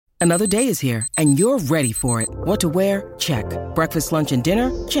Another day is here, and you're ready for it. What to wear? Check. Breakfast, lunch, and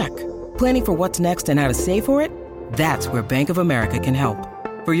dinner? Check. Planning for what's next and how to save for it? That's where Bank of America can help.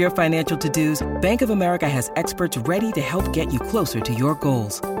 For your financial to-dos, Bank of America has experts ready to help get you closer to your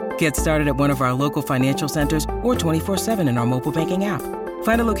goals. Get started at one of our local financial centers or 24/7 in our mobile banking app.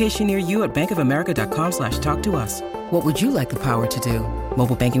 Find a location near you at bankofamerica.com/talktous. What would you like the power to do?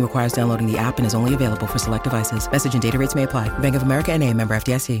 Mobile banking requires downloading the app and is only available for select devices. Message and data rates may apply. Bank of America N.A., member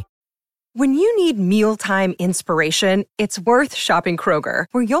FDIC. When you need mealtime inspiration, it's worth shopping Kroger,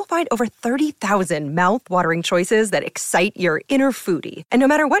 where you'll find over 30,000 mouth-watering choices that excite your inner foodie. And no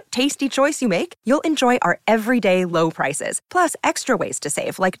matter what tasty choice you make, you'll enjoy our everyday low prices, plus extra ways to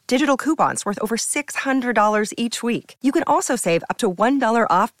save, like digital coupons worth over $600 each week. You can also save up to $1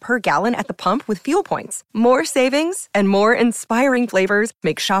 off per gallon at the pump with fuel points. More savings and more inspiring flavors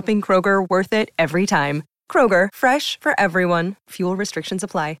make shopping Kroger worth it every time. Kroger, fresh for everyone. Fuel restrictions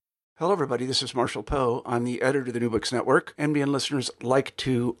apply. Hello, everybody. This is Marshall Poe. I'm the editor of the New Books Network. NBN listeners like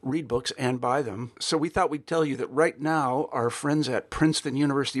to read books and buy them. So we thought we'd tell you that right now, our friends at Princeton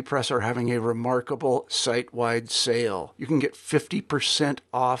University Press are having a remarkable site-wide sale. You can get 50%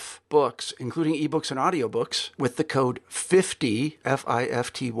 off books, including ebooks and audiobooks, with the code 50,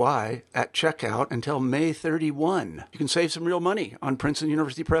 F-I-F-T-Y, at checkout until May 31. You can save some real money on Princeton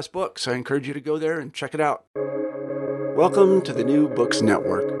University Press books. I encourage you to go there and check it out. Welcome to the New Books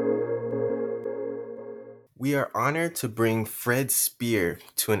Network. We are honored to bring Fred Spear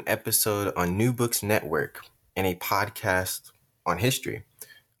to an episode on New Books Network and a podcast on history.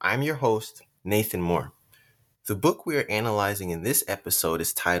 I'm your host, Nathan Moore. The book we are analyzing in this episode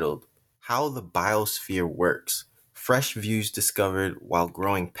is titled How the Biosphere Works, Fresh Views Discovered While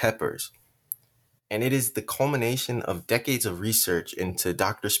Growing Peppers. And it is the culmination of decades of research into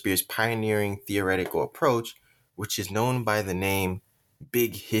Dr. Spear's pioneering theoretical approach, which is known by the name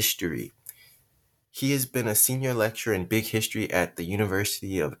Big History. He has been a senior lecturer in Big History at the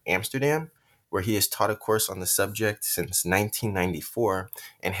University of Amsterdam, where he has taught a course on the subject since 1994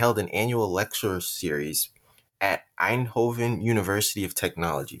 and held an annual lecture series at Eindhoven University of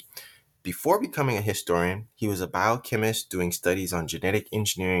Technology. Before becoming a historian, he was a biochemist doing studies on genetic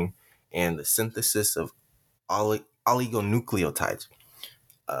engineering and the synthesis of oligonucleotides.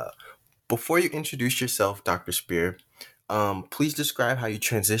 Before you introduce yourself, Dr. Spear, please describe how you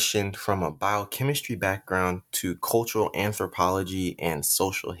transitioned from a biochemistry background to cultural anthropology and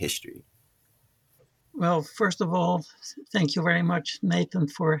social history. Well, first of all, thank you very much, Nathan,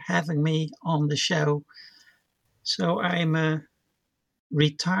 for having me on the show. So I'm a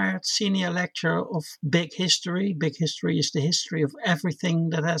retired senior lecturer of Big History. Big History is the history of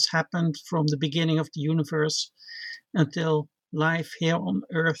everything that has happened from the beginning of the universe until life here on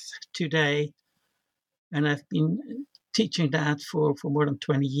Earth today. And I've been teaching that for more than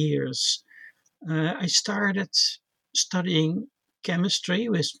 20 years. I started studying chemistry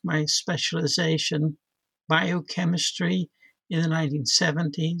with my specialization, biochemistry, in the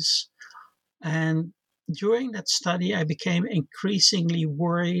 1970s. And during that study, I became increasingly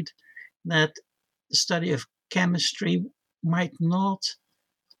worried that the study of chemistry might not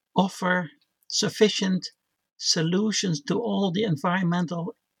offer sufficient solutions to all the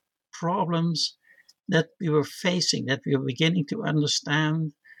environmental problems that we were facing, that we were beginning to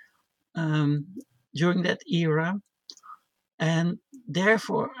understand during that era. And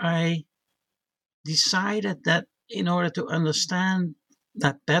therefore, I decided that in order to understand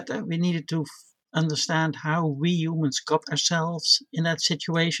that better, we needed to understand how we humans got ourselves in that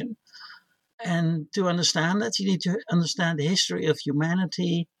situation. And to understand that, you need to understand the history of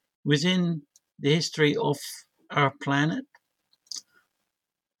humanity within the history of our planet.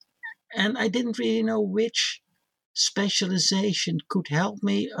 And I didn't really know which specialization could help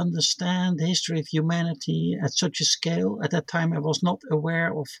me understand the history of humanity at such a scale. At that time, I was not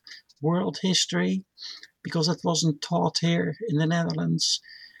aware of world history because it wasn't taught here in the Netherlands.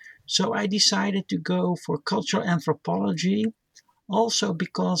 So I decided to go for cultural anthropology, also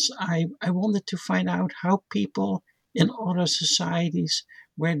because I wanted to find out how people in other societies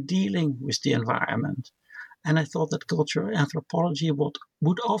were dealing with the environment. And I thought that cultural anthropology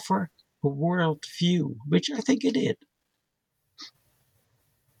would offer a world view, which I think it did.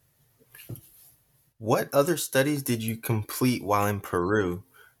 What other studies did you complete while in Peru?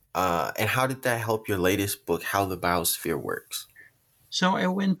 And how did that help your latest book, How the Biosphere Works? So I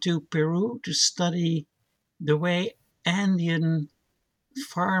went to Peru to study the way Andean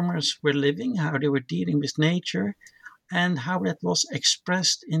farmers were living, how they were dealing with nature, and how that was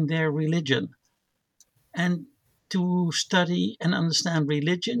expressed in their religion. And to study and understand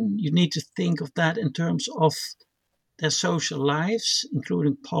religion, you need to think of that in terms of their social lives,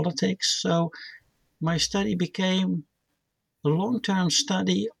 including politics. So my study became a long-term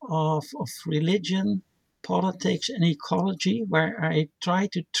study of religion, politics, and ecology, where I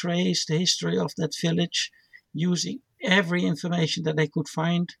tried to trace the history of that village using every information that I could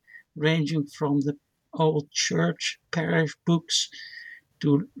find, ranging from the old church parish books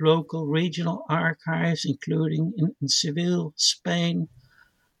to local regional archives, including in Seville, Spain,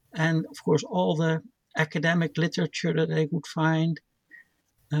 and of course all the academic literature that I could find.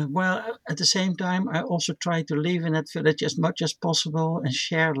 While at the same time, I also tried to live in that village as much as possible and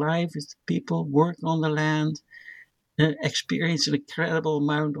share life with people, work on the land, experience an incredible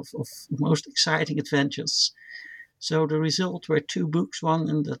amount of most exciting adventures. So the result were two books, one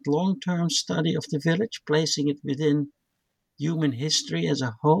in that long-term study of the village, placing it within human history as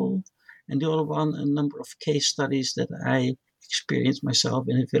a whole, and the other one, a number of case studies that I experienced myself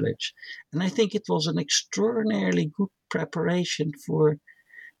in a village. And I think it was an extraordinarily good preparation for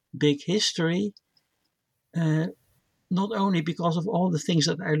big history, not only because of all the things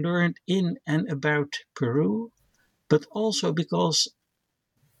that I learned in and about Peru, but also because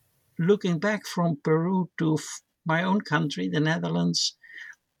looking back from Peru to my own country, the Netherlands,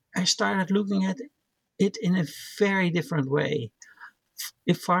 I started looking at it in a very different way,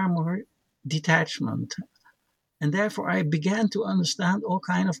 a far more detachment. And therefore I began to understand all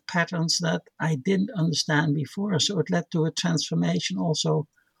kinds of patterns that I didn't understand before. So it led to a transformation also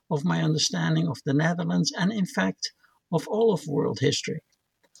of my understanding of the Netherlands and in fact of all of world history.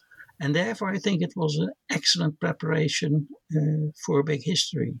 And therefore I think it was an excellent preparation for big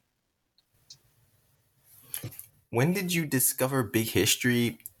history. When did you discover big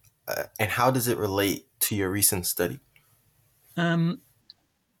history and how does it relate to your recent study?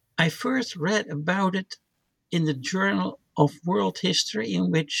 I first read about it in the Journal of World History,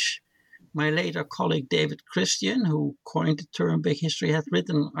 in which my later colleague David Christian, who coined the term big history, had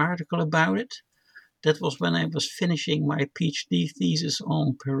written an article about it. That was when I was finishing my PhD thesis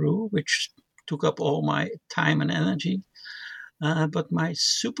on Peru, which took up all my time and energy. But my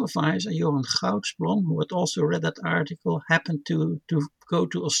supervisor, Johan Goudsblom, who had also read that article, happened to go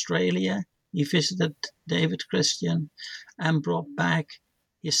to Australia. He visited David Christian and brought back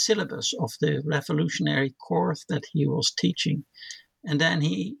his syllabus of the revolutionary course that he was teaching. And then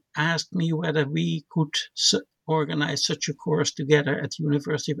he asked me whether we could organize such a course together at the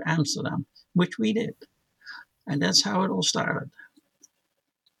University of Amsterdam, which we did. And that's how it all started.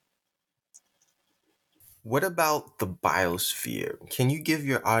 What about the biosphere? Can you give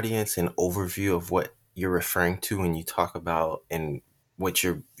your audience an overview of what you're referring to when you talk about and what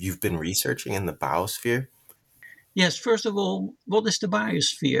you've been researching in the biosphere? Yes, first of all, what is the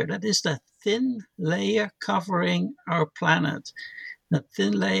biosphere? That is the thin layer covering our planet, the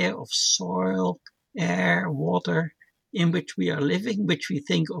thin layer of soil, air, water, in which we are living, which we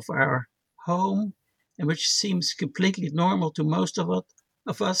think of our home, and which seems completely normal to most of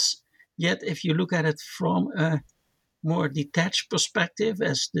us. Yet, if you look at it from a more detached perspective,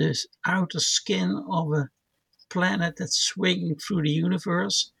 as the outer skin of a planet that's swinging through the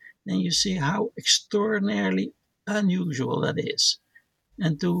universe, then you see how extraordinarily unusual that is.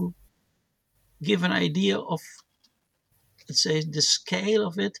 And to give an idea of, let's say, the scale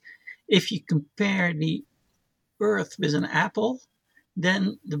of it, if you compare the Earth with an apple,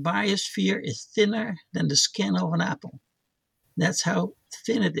 then the biosphere is thinner than the skin of an apple. That's how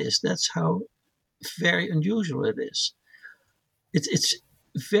thin it is. That's how very unusual it is. It's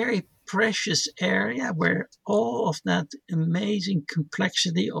a very precious area where all of that amazing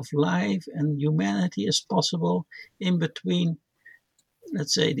complexity of life and humanity is possible in between,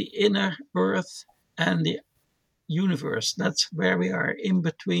 let's say, the inner Earth and the universe. That's where we are, in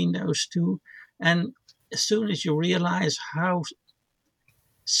between those two. And as soon as you realize how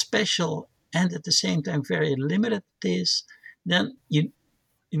special and at the same time very limited it is, then you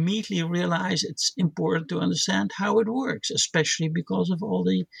immediately realize it's important to understand how it works, especially because of all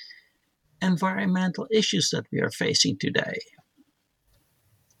the environmental issues that we are facing today.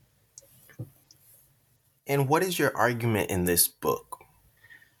 And what is your argument in this book?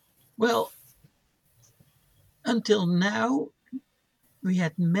 Well, until now, we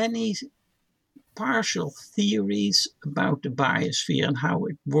had many partial theories about the biosphere and how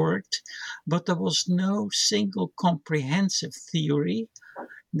it worked, but there was no single comprehensive theory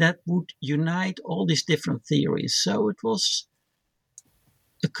that would unite all these different theories. So it was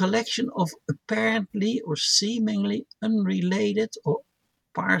a collection of apparently or seemingly unrelated or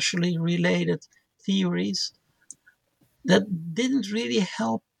partially related theories that didn't really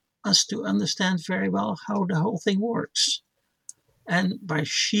help us to understand very well how the whole thing works. And by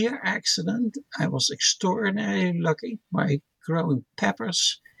sheer accident, I was extraordinarily lucky by growing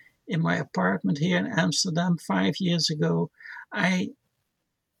peppers in my apartment here in Amsterdam 5 years ago. I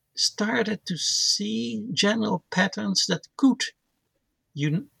started to see general patterns that could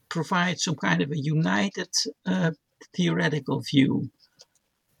provide some kind of a united theoretical view.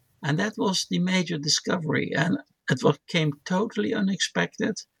 And that was the major discovery. And it came totally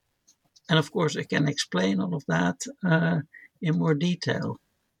unexpected. And of course, I can explain all of that in more detail.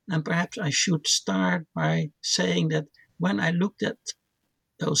 And perhaps I should start by saying that when I looked at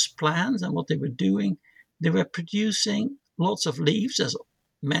those plants and what they were doing, they were producing lots of leaves, as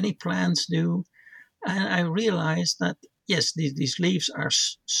many plants do. And I realized that, yes, these leaves are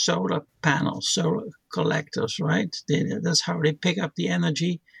solar panels, solar collectors, right? That's how they pick up the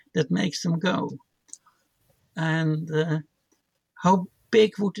energy that makes them go. And how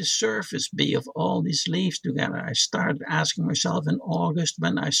big would the surface be of all these leaves together? I started asking myself in August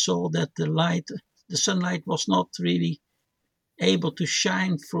when I saw that the sunlight was not really able to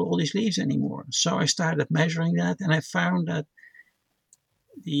shine through all these leaves anymore. So I started measuring that, and I found that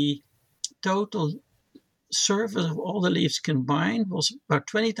the total surface of all the leaves combined was about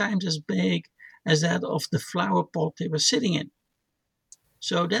 20 times as big as that of the flower pot they were sitting in.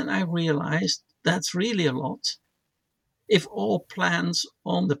 So then I realized that's really a lot. If all plants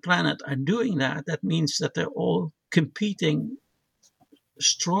on the planet are doing that, that means that they're all competing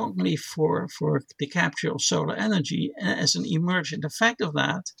strongly for the capture of solar energy. And as an emergent effect of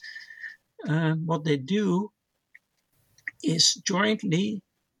that, what they do is jointly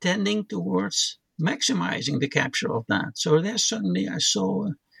tending towards maximizing the capture of that. So there suddenly I saw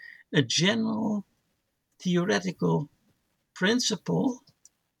a general theoretical principle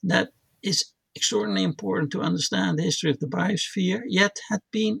that is extraordinarily important to understand the history of the biosphere, yet had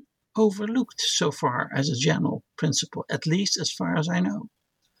been overlooked so far as a general principle, at least as far as I know.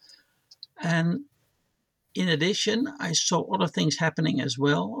 And in addition, I saw other things happening as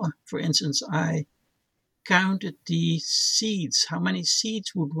well. For instance, I counted the seeds. How many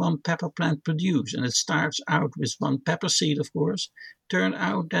seeds would one pepper plant produce? And it starts out with one pepper seed, of course. Turned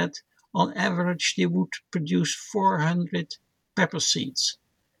out that on average they would produce 400 pepper seeds.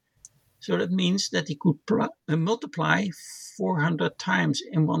 So that means that he could multiply 400 times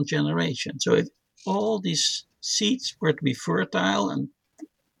in one generation. So if all these seeds were to be fertile and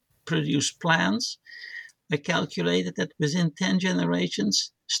produce plants, I calculated that within 10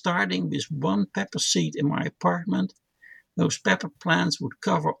 generations, starting with one pepper seed in my apartment, those pepper plants would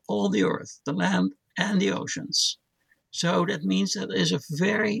cover all the earth, the land, and the oceans. So that means that there is a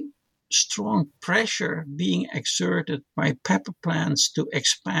very strong pressure being exerted by pepper plants to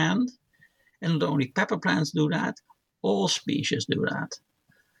expand. And not only pepper plants do that, all species do that.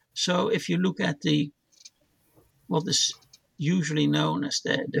 So if you look at what is usually known as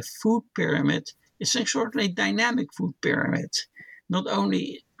the food pyramid, it's an extraordinarily dynamic food pyramid. Not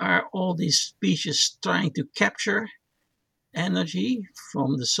only are all these species trying to capture energy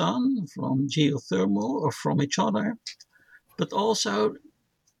from the sun, from geothermal, or from each other, but also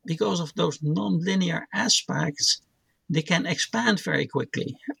because of those non-linear aspects, they can expand very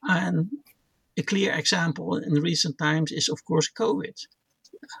quickly. And a clear example in recent times is, of course, COVID,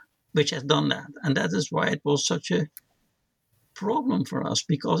 which has done that. And that is why it was such a problem for us,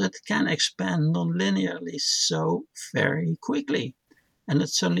 because it can expand non-linearly so very quickly. And it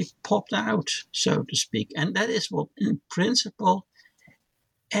suddenly popped out, so to speak. And that is what, in principle,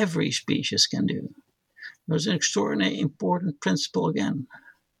 every species can do. It was an extraordinarily important principle again.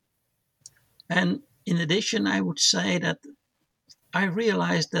 And in addition, I would say that I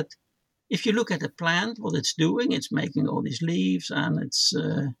realized that if you look at a plant, what it's doing, it's making all these leaves and it's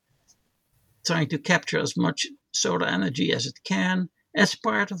trying to capture as much solar energy as it can as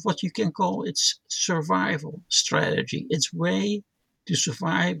part of what you can call its survival strategy, its way to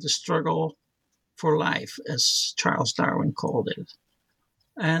survive the struggle for life, as Charles Darwin called it.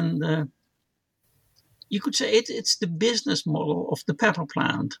 And you could say it's the business model of the pepper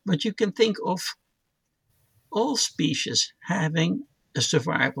plant, but you can think of all species having a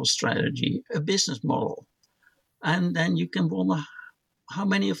survival strategy, a business model. And then you can wonder how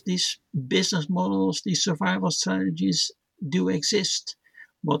many of these business models, these survival strategies do exist.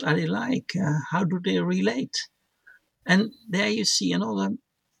 What are they like? How do they relate? And there you see another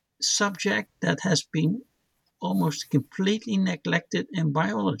subject that has been almost completely neglected in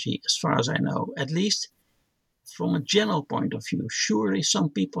biology, as far as I know, at least from a general point of view. Surely some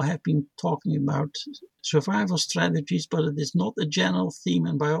people have been talking about survival strategies, but it is not a general theme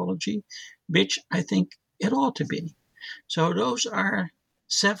in biology, which I think it ought to be. So those are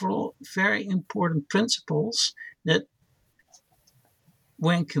several very important principles that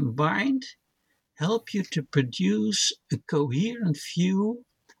when combined, help you to produce a coherent view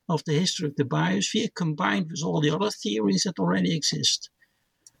of the history of the biosphere combined with all the other theories that already exist.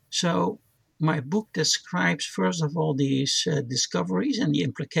 So my book describes, first of all, these discoveries and the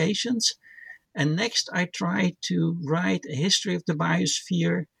implications. And next, I try to write a history of the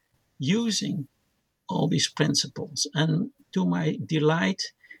biosphere using all these principles. And to my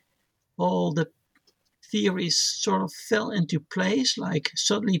delight, all the theories sort of fell into place, like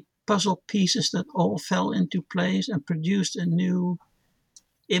suddenly puzzle pieces that all fell into place and produced a new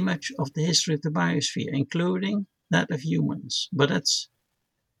image of the history of the biosphere, including that of humans. But that's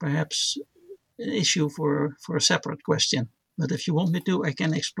perhaps an issue for a separate question. But if you want me to, I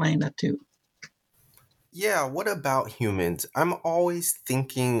can explain that too. Yeah, what about humans? I'm always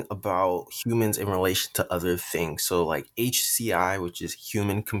thinking about humans in relation to other things. So like HCI, which is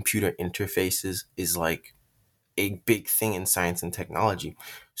human computer interfaces, is like a big thing in science and technology.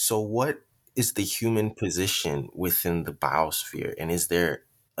 So what is the human position within the biosphere, and is there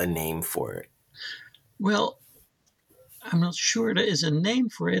a name for it? Well, I'm not sure there is a name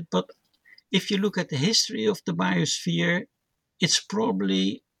for it, but if you look at the history of the biosphere, it's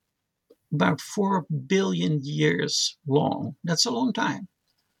probably about 4 billion years long. That's a long time,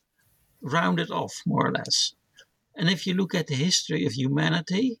 rounded off more or less. And if you look at the history of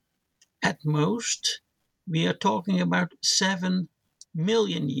humanity, at most, we are talking about 7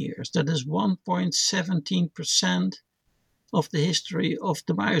 million years. That is 1.17% of the history of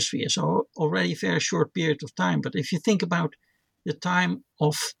the biosphere. So already a very short period of time. But if you think about the time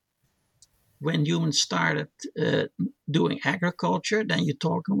of when humans started doing agriculture, then you're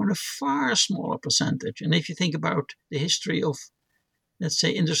talking about a far smaller percentage. And if you think about the history of, let's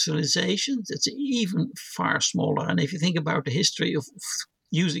say, industrialization, it's even far smaller. And if you think about the history of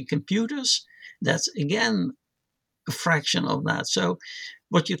using computers, that's again a fraction of that. So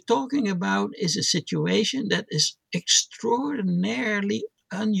what you're talking about is a situation that is extraordinarily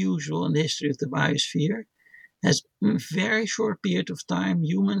unusual in the history of the biosphere. As in a very short period of time,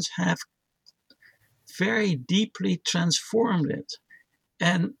 humans have very deeply transformed it.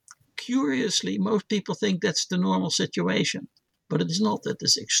 And curiously, most people think that's the normal situation, but it is not. That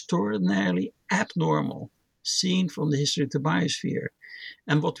is extraordinarily abnormal, seen from the history of the biosphere.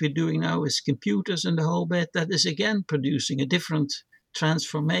 And what we're doing now is computers and the whole bit, that is again producing a different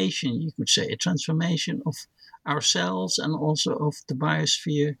transformation, you could say, a transformation of ourselves and also of the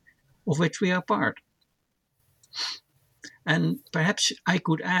biosphere of which we are part. And perhaps I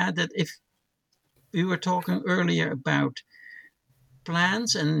could add that if we were talking earlier about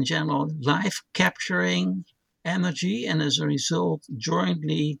plants and in general life capturing energy and as a result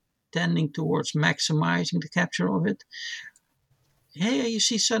jointly tending towards maximizing the capture of it. Here you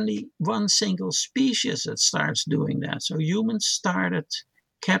see suddenly one single species that starts doing that. So humans started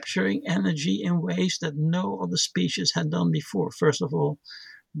capturing energy in ways that no other species had done before. First of all,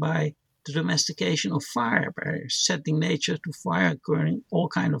 by the domestication of fire, by setting nature to fire, occurring all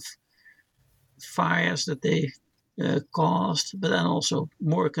kind of fires that they caused, but then also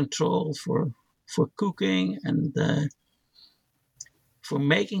more control for cooking and for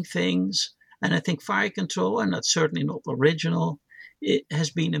making things. And I think fire control, and that's certainly not original, it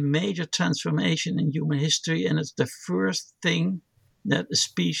has been a major transformation in human history, and it's the first thing that a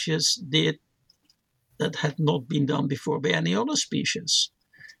species did that had not been done before by any other species.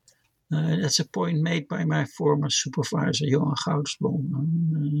 That's a point made by my former supervisor, Johan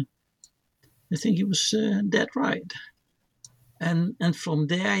Goudsblom. I think he was dead right. And from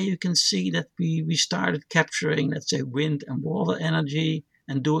there you can see that we started capturing, let's say, wind and water energy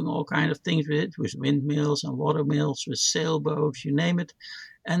and doing all kinds of things with it, with windmills and water mills, with sailboats, you name it.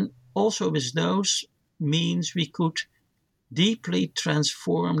 And also with those means we could deeply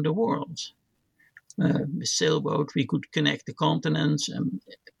transform the world. With sailboat we could connect the continents, and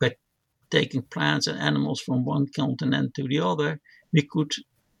by taking plants and animals from one continent to the other, we could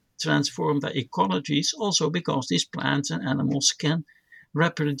transform their ecologies also because these plants and animals can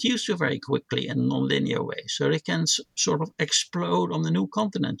reproduce very quickly in a non-linear way. So they can sort of explode on the new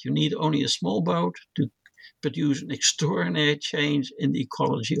continent. You need only a small boat to produce an extraordinary change in the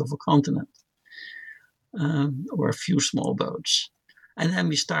ecology of a continent, or a few small boats. And then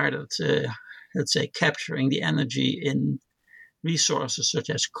we started, let's say, capturing the energy in resources such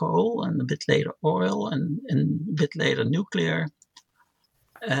as coal, and a bit later oil, and a bit later nuclear.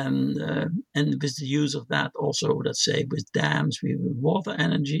 And with the use of that also, let's say, with dams, with water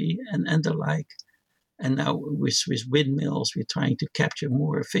energy and the like. And now with windmills, we're trying to capture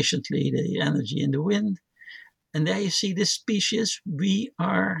more efficiently the energy in the wind. And there you see this species, we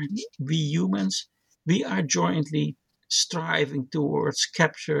humans, we are jointly striving towards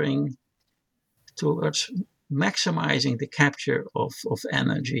towards maximizing the capture of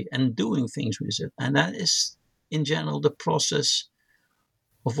energy and doing things with it. And that is, in general, the process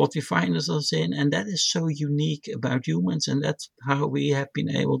of what we find ourselves in. And that is so unique about humans. And that's how we have been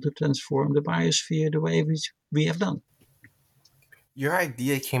able to transform the biosphere the way we have done. Your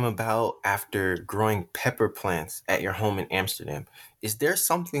idea came about after growing pepper plants at your home in Amsterdam. Is there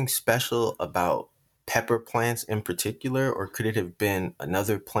something special about pepper plants in particular, or could it have been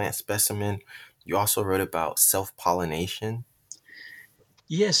another plant specimen? You also wrote about self-pollination.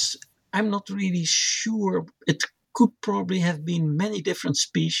 Yes, I'm not really sure. It could probably have been many different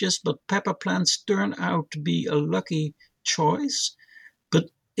species, but pepper plants turn out to be a lucky choice. But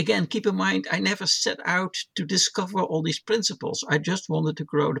again, keep in mind, I never set out to discover all these principles. I just wanted to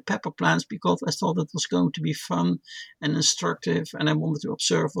grow the pepper plants because I thought it was going to be fun and instructive, and I wanted to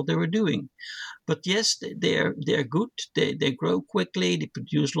observe what they were doing. But yes, they're good. They grow quickly. They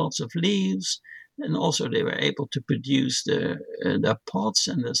produce lots of leaves, and also they were able to produce the pods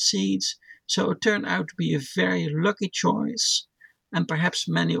and the seeds. So it turned out to be a very lucky choice, and perhaps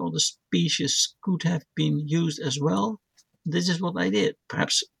many other species could have been used as well. This is what I did.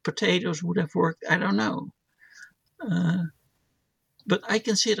 Perhaps potatoes would have worked. I don't know. But I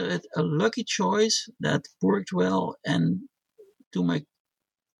consider it a lucky choice that worked well, and to my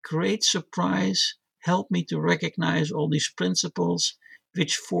great surprise, helped me to recognize all these principles,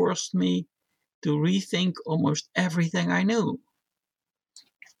 which forced me to rethink almost everything I knew.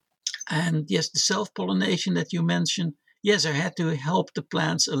 And yes, the self-pollination that you mentioned, yes, I had to help the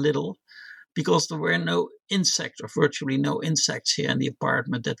plants a little because there were no insects, or virtually no insects here in the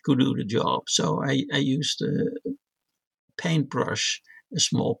apartment that could do the job. So I used a paintbrush, a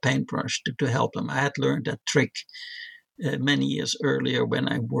small paintbrush to help them. I had learned that trick many years earlier when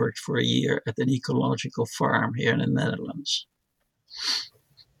I worked for a year at an ecological farm here in the Netherlands.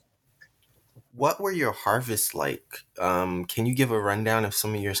 What were your harvests like? Can you give a rundown of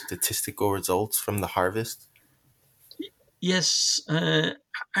some of your statistical results from the harvest? Yes,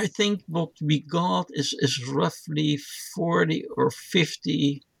 I think what we got is roughly 40 or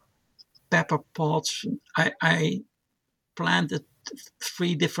 50 pepper pods. I planted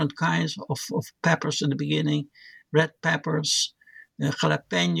 3 different kinds of peppers in the beginning: red peppers,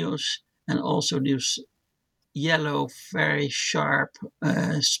 jalapenos, and also these yellow, very sharp,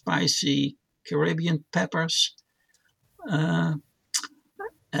 spicy Caribbean peppers.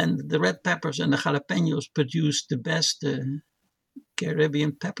 And the red peppers and the jalapenos produced the best. The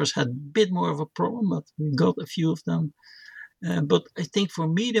Caribbean peppers had a bit more of a problem, but we got a few of them. But I think for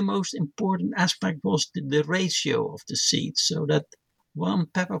me the most important aspect was the ratio of the seeds, so that one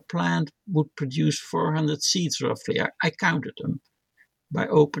pepper plant would produce 400 seeds roughly. I counted them by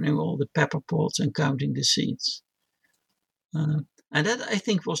opening all the pepper pods and counting the seeds. And that, I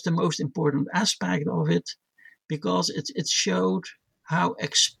think, was the most important aspect of it, because it showed how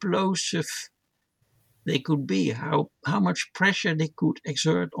explosive they could be, how much pressure they could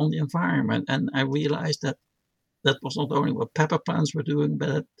exert on the environment. And I realized that was not only what pepper plants were doing, but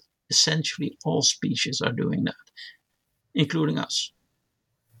that essentially all species are doing that, including us.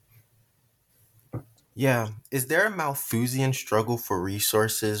 Yeah. Is there a Malthusian struggle for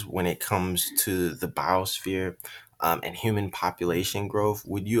resources when it comes to the biosphere and human population growth?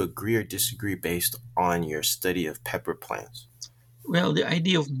 Would you agree or disagree based on your study of pepper plants? Well, the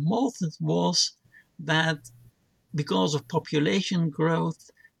idea of Malthus was that because of population growth,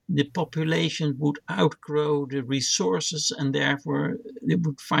 the population would outgrow the resources, and therefore they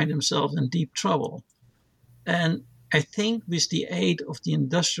would find themselves in deep trouble. And I think with the aid of the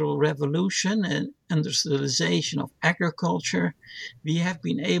Industrial Revolution and industrialization of agriculture, we have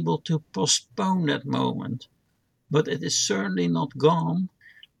been able to postpone that moment. But it is certainly not gone.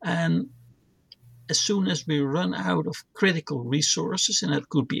 And as soon as we run out of critical resources, and it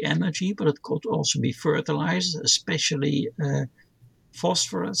could be energy, but it could also be fertilizers, especially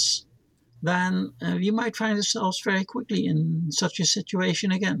phosphorus, then we might find ourselves very quickly in such a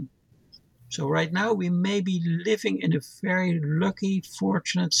situation again. So right now we may be living in a very lucky,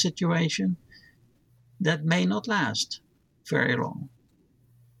 fortunate situation that may not last very long.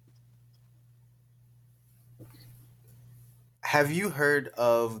 Have you heard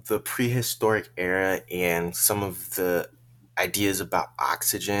of the prehistoric era and some of the ideas about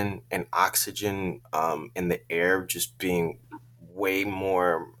oxygen and oxygen in the air just being way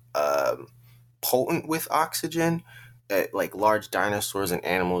more potent with oxygen? Like large dinosaurs and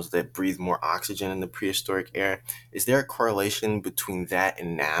animals that breathe more oxygen in the prehistoric era. Is there a correlation between that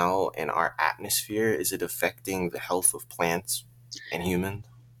and now and our atmosphere? Is it affecting the health of plants and humans?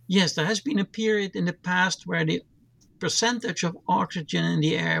 Yes, there has been a period in the past where the percentage of oxygen in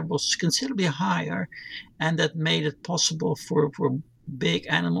the air was considerably higher, and that made it possible for big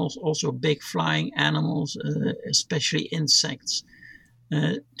animals, also big flying animals, especially insects,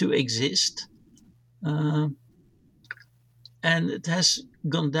 to exist. And it has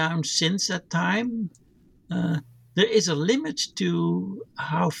gone down since that time. There is a limit to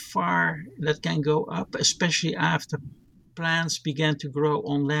how far that can go up, especially after plants began to grow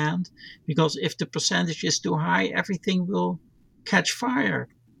on land, because if the percentage is too high, everything will catch fire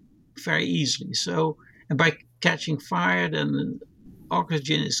very easily. So, and by catching fire, then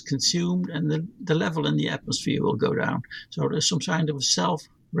oxygen is consumed and the level in the atmosphere will go down. So there's some kind of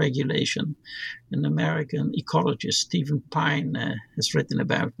self-regulation. An American ecologist, Stephen Pine, has written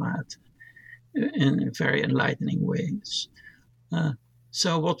about that in very enlightening ways.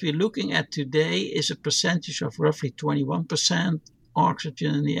 So what we're looking at today is a percentage of roughly 21%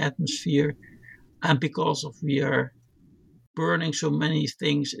 oxygen in the atmosphere. And because of we are burning so many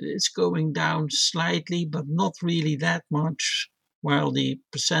things, it's going down slightly, but not really that much, while the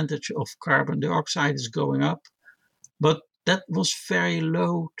percentage of carbon dioxide is going up. But that was very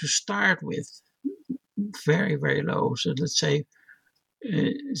low to start with, very, very low. So let's say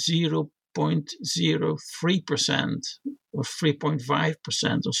 0.03% or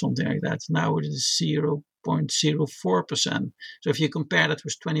 3.5% or something like that. Now it is 0.04%. So if you compare that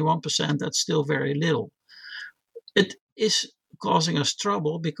with 21%, that's still very little. It is causing us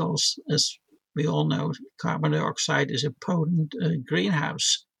trouble because, as we all know, carbon dioxide is a potent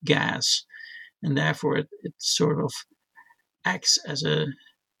greenhouse gas, and therefore it sort of acts as a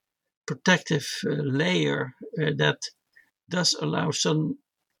protective layer that does allow some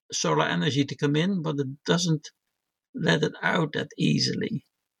solar energy to come in, but it doesn't let it out that easily.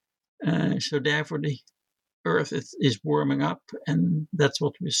 So therefore the Earth is warming up, and that's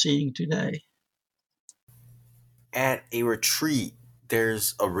what we're seeing today. At a retreat,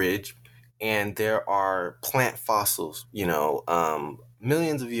 there's a ridge, and there are plant fossils,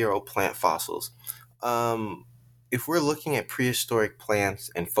 millions of year old plant fossils. If we're looking at prehistoric plants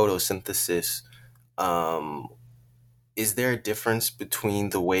and photosynthesis, is there a difference between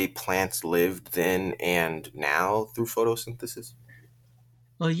the way plants lived then and now through photosynthesis?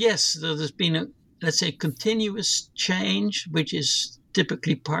 Well, yes, there's been let's say, continuous change, which is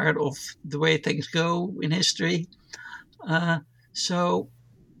typically part of the way things go in history. So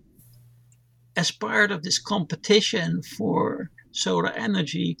as part of this competition for solar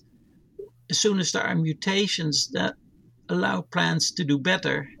energy, as soon as there are mutations that allow plants to do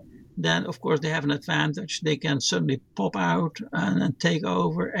better, then of course they have an advantage. They can suddenly pop out and take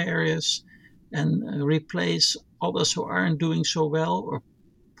over areas and replace others who aren't doing so well, or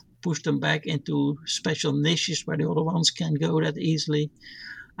push them back into special niches where the other ones can go that easily.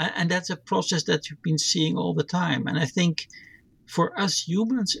 And that's a process that you've been seeing all the time. And I think for us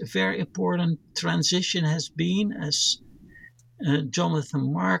humans, a very important transition has been, as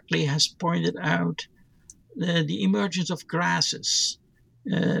Jonathan Markley has pointed out, the emergence of grasses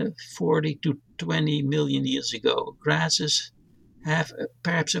 40 to 20 million years ago. Grasses have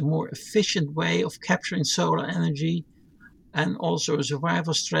perhaps a more efficient way of capturing solar energy, and also a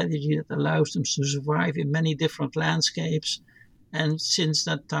survival strategy that allows them to survive in many different landscapes. And since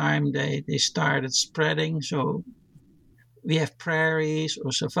that time, they started spreading. So we have prairies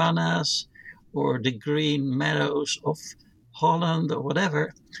or savannas or the green meadows of Holland or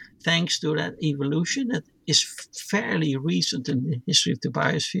whatever, thanks to that evolution that is fairly recent in the history of the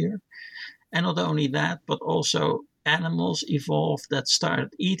biosphere. And not only that, but also animals evolved that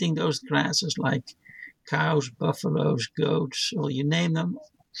started eating those grasses, like cows, buffaloes, goats, or you name them.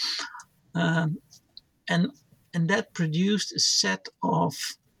 And that produced a set of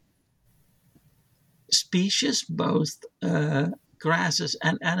species, both grasses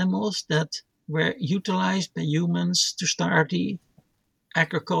and animals, that were utilized by humans to start the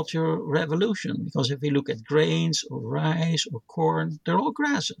agricultural revolution. Because if we look at grains or rice or corn, they're all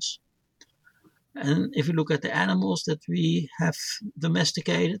grasses. And if you look at the animals that we have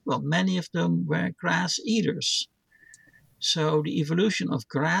domesticated, well, many of them were grass eaters. So the evolution of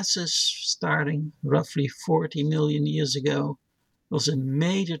grasses, starting roughly 40 million years ago, was a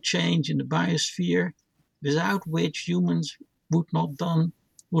major change in the biosphere, without which humans would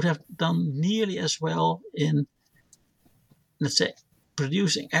have done nearly as well in, let's say,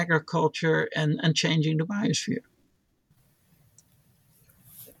 producing agriculture and changing the biosphere.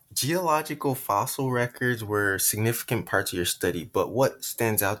 Geological fossil records were significant parts of your study, but what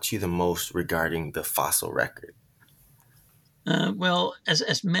stands out to you the most regarding the fossil record? Well,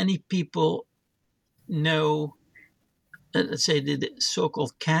 as many people know, let's say, the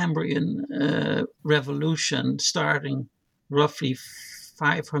so-called Cambrian revolution starting roughly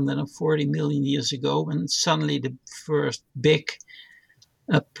 540 million years ago, when suddenly the first big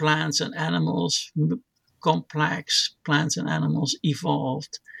plants and animals, complex plants and animals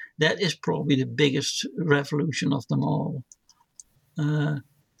evolved. That is probably the biggest revolution of them all. And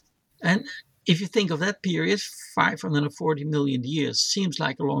if you think of that period, 540 million years seems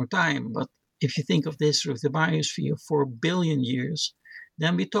like a long time, but if you think of the history of the biosphere, 4 billion years,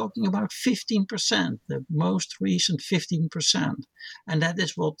 then we're talking about 15%, the most recent 15%. And that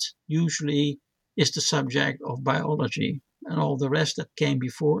is what usually is the subject of biology. And all the rest that came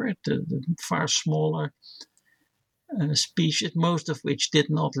before it, the far smaller species, most of which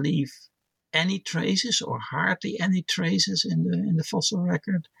did not leave any traces or hardly any traces in the fossil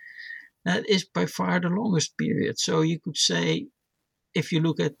record. That is by far the longest period. So you could say, if you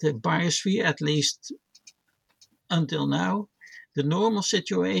look at the biosphere, at least until now, the normal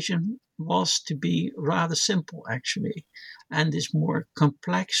situation was to be rather simple, actually. And this more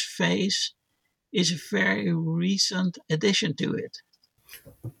complex phase is a very recent addition to it.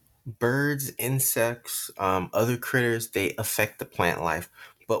 Birds, insects, other critters, they affect the plant life.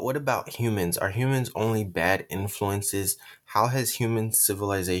 But what about humans? Are humans only bad influences? How has human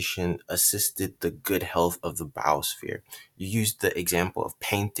civilization assisted the good health of the biosphere? You used the example of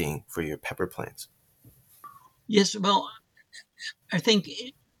painting for your pepper plants. Yes, well, I think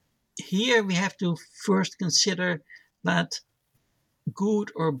here we have to first consider that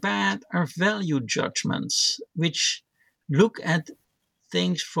good or bad are value judgments, which look at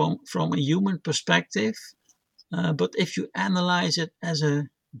things from a human perspective. But if you analyze it as a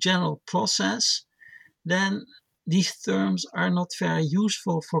general process, then these terms are not very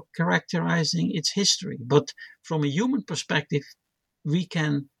useful for characterizing its history. But from a human perspective, we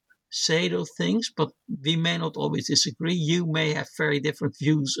can say those things, but we may not always disagree. You may have very different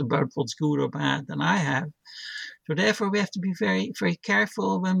views about what's good or bad than I have. So therefore, we have to be very, very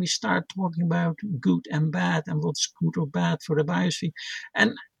careful when we start talking about good and bad and what's good or bad for the biosphere.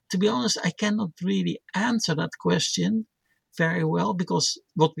 And to be honest, I cannot really answer that question very well, because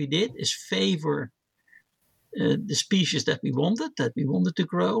what we did is favor the species that we wanted to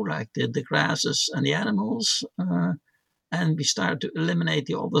grow, like the grasses and the animals. And we started to eliminate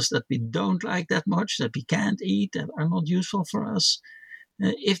the others that we don't like that much, that we can't eat, that are not useful for us.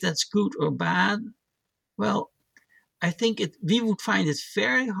 If that's good or bad, well, I think we would find it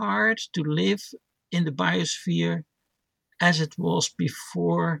very hard to live in the biosphere as it was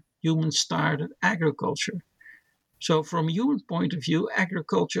before humans started agriculture. So from a human point of view,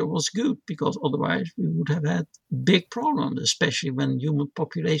 agriculture was good, because otherwise we would have had big problems, especially when human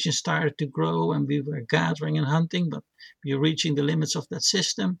population started to grow and we were gathering and hunting, but we were reaching the limits of that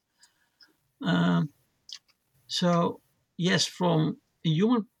system. So yes, from a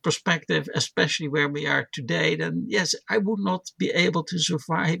human perspective, especially where we are today, then yes, I would not be able to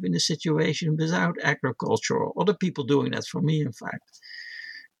survive in a situation without agriculture, or other people doing that for me, in fact.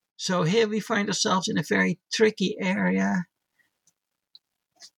 So here we find ourselves in a very tricky area,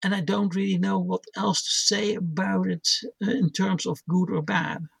 and I don't really know what else to say about it in terms of good or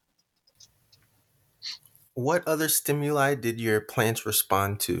bad. What other stimuli did your plants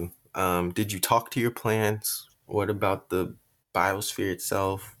respond to? Did you talk to your plants? What about the biosphere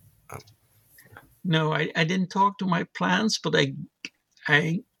itself? No, I didn't talk to my plants, but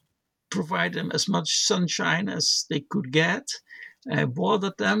I provide them as much sunshine as they could get. I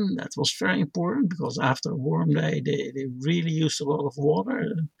watered them. That was very important, because after a warm day, they really used a lot of water.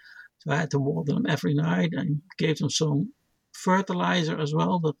 So I had to water them every night. I gave them some fertilizer as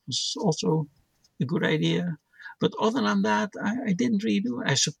well. That was also a good idea. But other than that, I didn't really do it.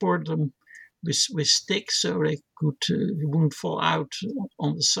 I supported them with sticks so they wouldn't fall out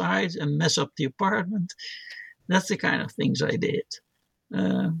on the sides and mess up the apartment. That's the kind of things I did.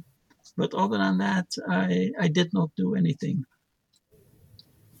 But other than that, I did not do anything.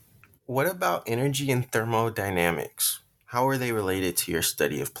 What about energy and thermodynamics? How are they related to your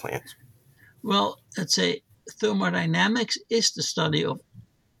study of plants? Well, let's say thermodynamics is the study of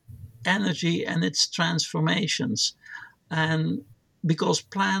energy and its transformations. And because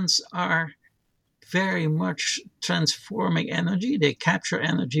plants are very much transforming energy, they capture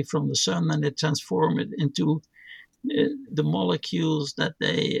energy from the sun and they transform it into the molecules that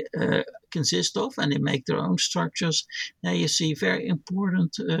they consist of, and they make their own structures. Now you see very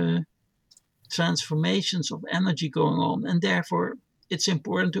important transformations of energy going on, and therefore it's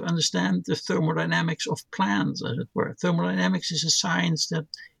important to understand the thermodynamics of plants, as it were. Thermodynamics is a science that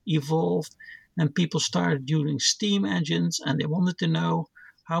evolved, and people started using steam engines, and they wanted to know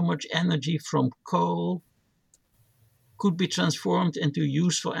how much energy from coal could be transformed into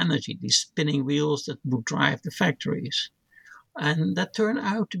useful energy, these spinning wheels that would drive the factories. And that turned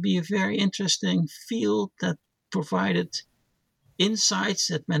out to be a very interesting field that provided insights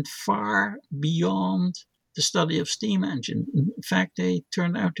that went far beyond the study of steam engine. In fact, they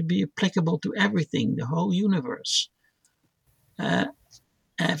turned out to be applicable to everything, the whole universe,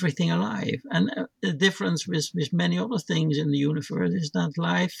 everything alive. And the difference with many other things in the universe is that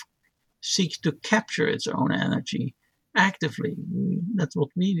life seeks to capture its own energy actively. That's what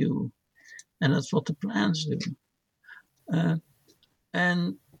we do, and that's what the plants do.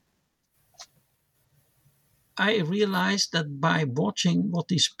 And I realized that by watching what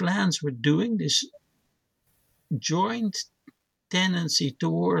these plants were doing, this joint tendency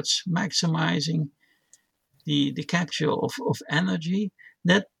towards maximizing the capture of energy,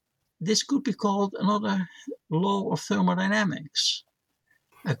 that this could be called another law of thermodynamics.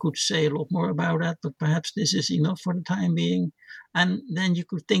 I could say a lot more about that, but perhaps this is enough for the time being. And then you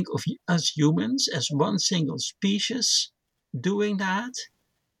could think of us humans as one single species doing that,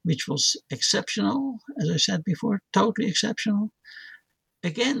 which was exceptional, as I said before, totally exceptional.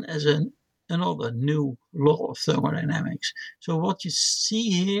 Again, as another new law of thermodynamics. So what you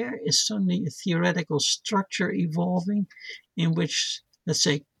see here is suddenly a theoretical structure evolving in which, let's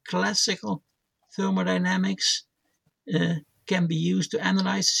say, classical thermodynamics can be used to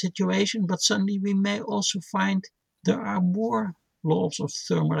analyze the situation, but suddenly we may also find there are more laws of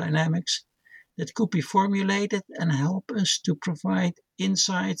thermodynamics that could be formulated and help us to provide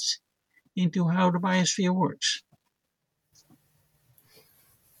insights into how the biosphere works.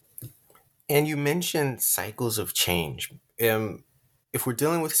 And you mentioned cycles of change. If we're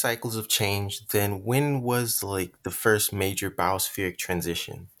dealing with cycles of change, then when was like the first major biospheric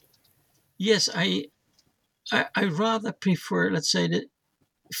transition? Yes, I rather prefer, let's say, to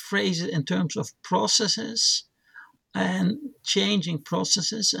phrase it in terms of processes and changing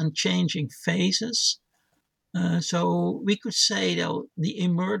processes and changing phases. So we could say that the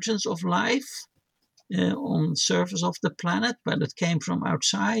emergence of life on the surface of the planet, whether it came from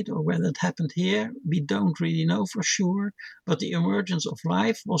outside or whether it happened here, we don't really know for sure. But the emergence of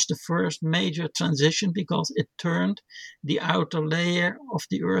life was the first major transition because it turned the outer layer of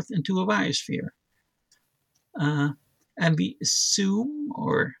the Earth into a biosphere. And we assume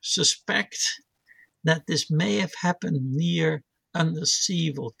or suspect that this may have happened near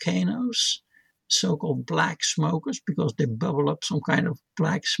undersea volcanoes, so-called black smokers, because they bubble up some kind of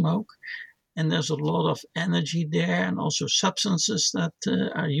black smoke. And there's a lot of energy there and also substances that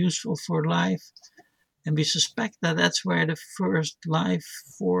are useful for life. And we suspect that that's where the first life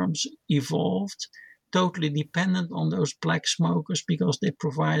forms evolved, totally dependent on those black smokers because they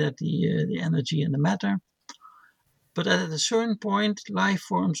provided the energy and the matter. But at a certain point, life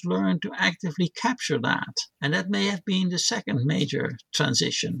forms learn to actively capture that. And that may have been the second major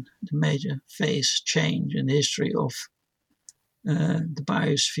transition, the major phase change in the history of the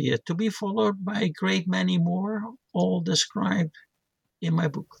biosphere, to be followed by a great many more, all described in my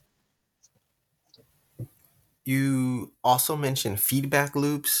book. You also mentioned feedback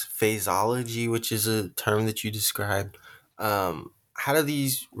loops, phasology, which is a term that you described. How do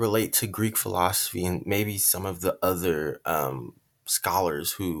these relate to Greek philosophy and maybe some of the other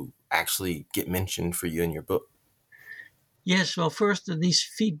scholars who actually get mentioned for you in your book? Yes, well, first, these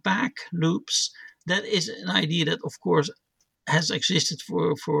feedback loops, that is an idea that, of course, has existed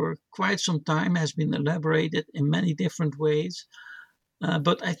for quite some time, has been elaborated in many different ways.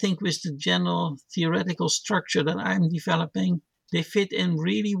 But I think with the general theoretical structure that I'm developing, they fit in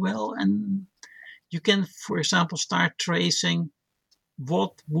really well. And you can, for example, start tracing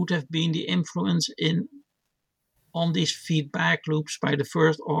what would have been the influence on these feedback loops by the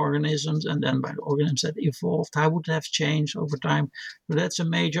first organisms and then by the organisms that evolved. How would it have changed over time? So that's a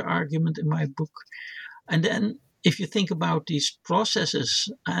major argument in my book. And then if you think about these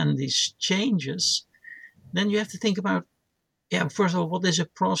processes and these changes, then you have to think about, first of all, what is a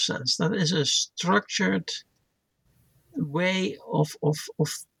process? That is a structured way of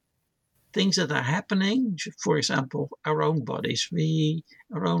things that are happening. For example, our own bodies,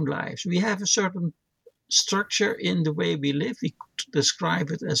 our own lives. We have a certain structure in the way we live. We could describe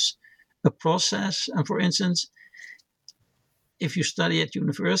it as a process. And for instance, if you study at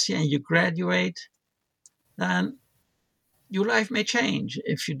university and you graduate, then your life may change.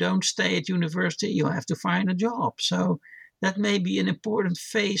 If you don't stay at university, you have to find a job. So that may be an important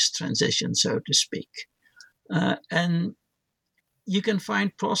phase transition, so to speak. And you can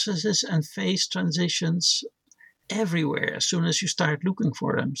find processes and phase transitions everywhere as soon as you start looking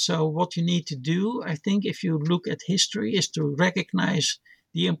for them. So what you need to do, I think, if you look at history, is to recognize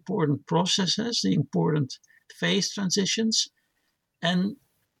the important processes, the important phase transitions, and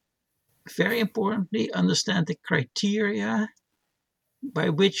very importantly, understand the criteria by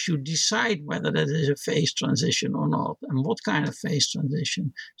which you decide whether that is a phase transition or not, and what kind of phase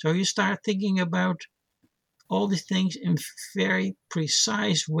transition. So you start thinking about all these things in very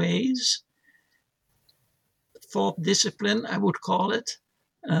precise ways. Thought discipline, I would call it,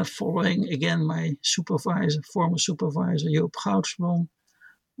 following again my former supervisor, Joop Goudsblom,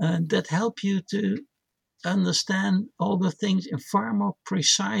 that help you to understand all the things in far more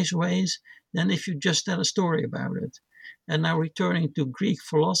precise ways than if you just tell a story about it. And now returning to Greek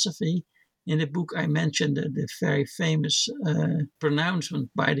philosophy, in the book I mentioned the very famous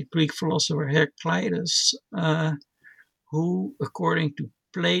pronouncement by the Greek philosopher Heraclitus, who, according to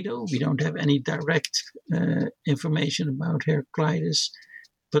Plato, we don't have any direct information about Heraclitus,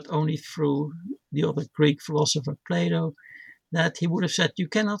 but only through the other Greek philosopher Plato, that he would have said, you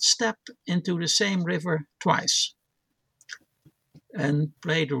cannot step into the same river twice. And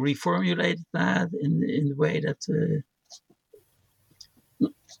Plato reformulated that in the way that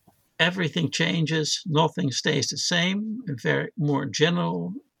everything changes, nothing stays the same, a very more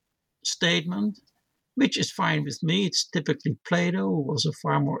general statement, which is fine with me. It's typically Plato, who was a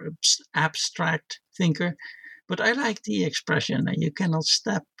far more abstract thinker. But I like the expression that you cannot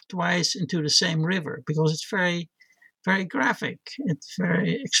step twice into the same river, because it's very, very graphic. It's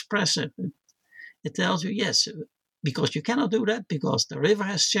very expressive. It tells you, yes, because you cannot do that, because the river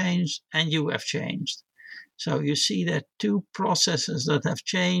has changed and you have changed. So you see that two processes that have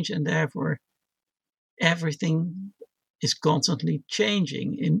changed, and therefore everything is constantly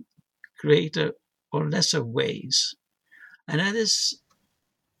changing in greater or lesser ways. And that is,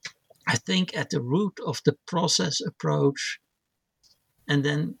 I think, at the root of the process approach. And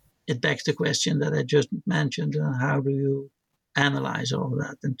then it begs the question that I just mentioned, how do you analyze all of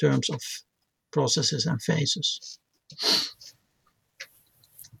that in terms of processes and phases?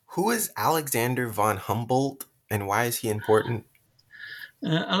 Who is Alexander von Humboldt, and why is he important?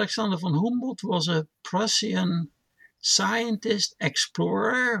 Alexander von Humboldt was a Prussian scientist,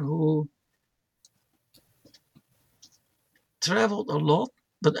 explorer, who traveled a lot,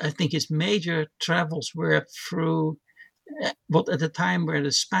 but I think his major travels were through what at the time were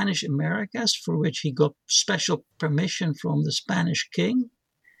the Spanish Americas, for which he got special permission from the Spanish king.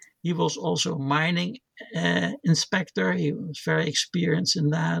 He was also a mining inspector. He was very experienced in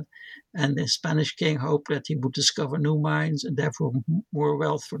that. And the Spanish king hoped that he would discover new mines and therefore more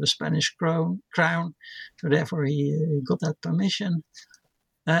wealth for the Spanish crown. So therefore he got that permission.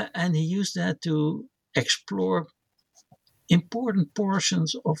 And he used that to explore important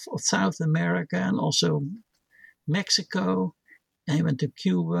portions of South America and also Mexico. And he went to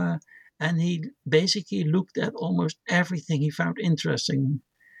Cuba. And he basically looked at almost everything he found interesting.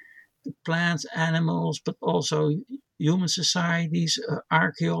 Plants, animals, but also human societies,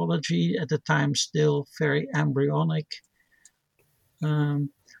 archaeology, at the time still very embryonic.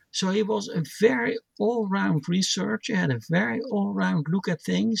 So he was a very all-round researcher, had a very all-round look at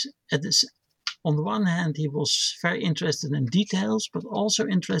things. On the one hand, he was very interested in details, but also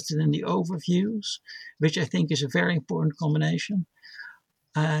interested in the overviews, which I think is a very important combination.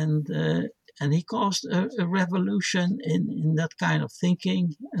 And he caused a revolution in that kind of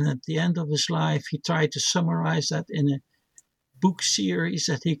thinking. And at the end of his life, he tried to summarize that in a book series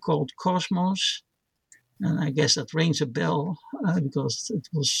that he called Cosmos. And I guess that rings a bell because it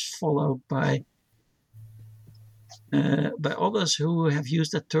was followed by others who have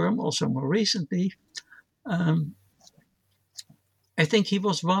used that term also more recently. I think he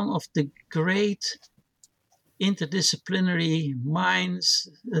was one of the great interdisciplinary minds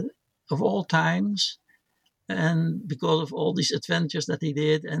of all times, and because of all these adventures that he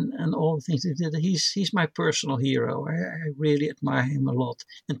did and all the things he did, he's my personal hero. I really admire him a lot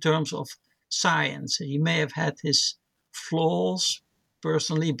in terms of science. He may have had his flaws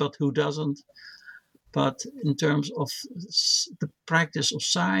personally, but who doesn't? But in terms of the practice of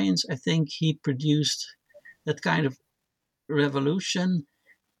science, I think he produced that kind of revolution,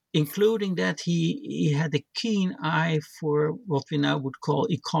 including that he had a keen eye for what we now would call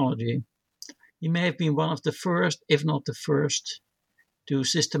ecology. He may have been one of the first, if not the first, to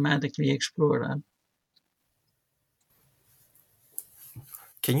systematically explore that.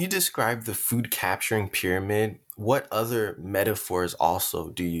 Can you describe the food capturing pyramid? What other metaphors also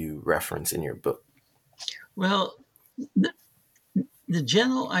do you reference in your book? Well, the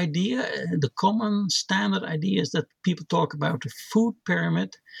general idea, the common standard idea is that people talk about the food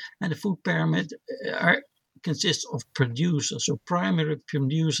pyramid, and the food pyramid consists of producers. So primary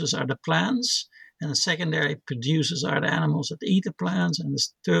producers are the plants, and the secondary producers are the animals that eat the plants, and the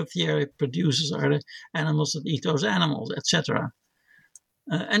tertiary producers are the animals that eat those animals, etc.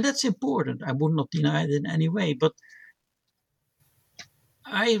 And that's important. I would not deny it in any way. But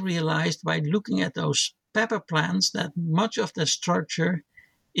I realized by looking at those pepper plants that much of the structure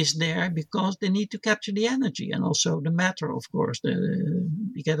is there because they need to capture the energy and also the matter, of course. They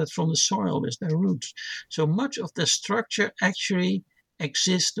get it from the soil with their roots. So much of the structure actually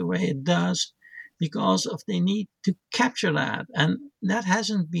exists the way it does because of they need to capture that. And that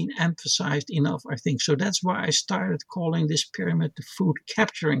hasn't been emphasized enough, I think. So that's why I started calling this pyramid the food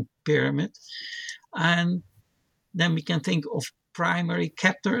capturing pyramid. And then we can think of primary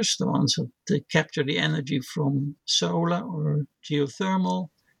captors, the ones that capture the energy from solar or geothermal,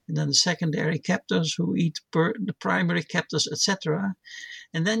 and then the secondary captors who eat the primary captors, etc.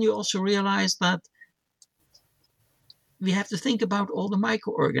 And then you also realize that we have to think about all the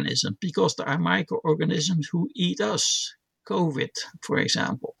microorganisms because there are microorganisms who eat us, COVID, for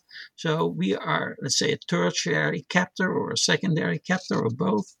example. So we are, let's say, a tertiary captor or a secondary captor or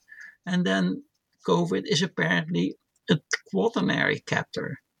both. And then COVID is apparently a quaternary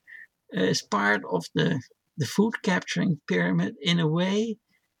captor. It's part of the food capturing pyramid in a way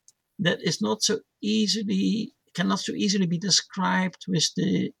that is cannot so easily be described with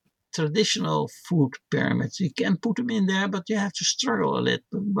the traditional food pyramids. You can put them in there, but you have to struggle a little.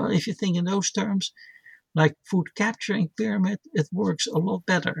 But if you think in those terms, like food capturing pyramid, it works a lot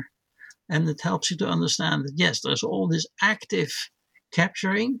better. And it helps you to understand that, yes, there's all this active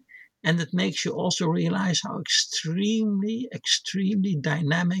capturing, and it makes you also realize how extremely, extremely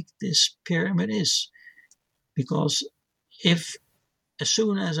dynamic this pyramid is. Because as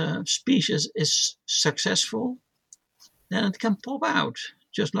soon as a species is successful, then it can pop out,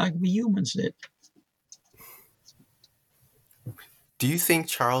 just like we humans did. Do you think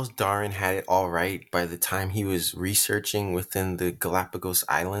Charles Darwin had it all right by the time he was researching within the Galapagos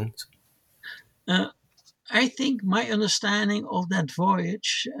Islands? I think my understanding of that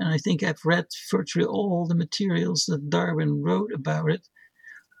voyage, and I think I've read virtually all the materials that Darwin wrote about it,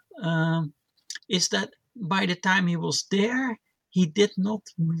 is that by the time he was there, he did not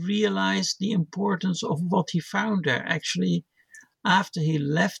realize the importance of what he found there. Actually, after he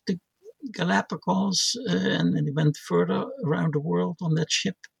left the Galapagos and he went further around the world on that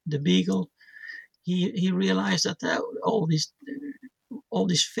ship, the Beagle, he realized that all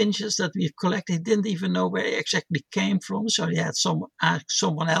these finches that we've collected, he didn't even know where they exactly came from. So he had ask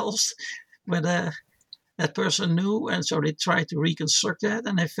someone else whether that person knew. And so they tried to reconstruct that.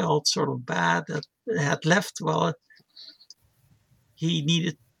 And they felt sort of bad that they had left. Well, he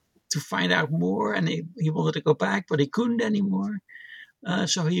needed to find out more and he wanted to go back, but he couldn't anymore.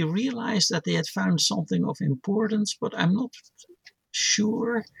 So he realized that they had found something of importance, but I'm not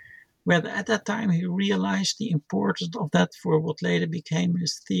sure whether at that time he realized the importance of that for what later became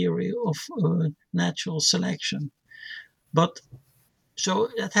his theory of natural selection. But so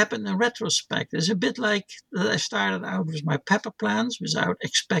that happened in retrospect. It's a bit like that I started out with my pepper plants without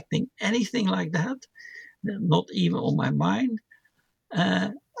expecting anything like that, not even on my mind.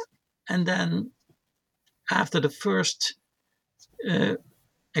 And then after the first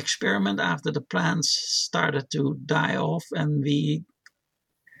experiment, after the plants started to die off and we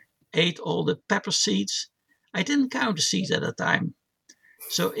ate all the pepper seeds, I didn't count the seeds at the time.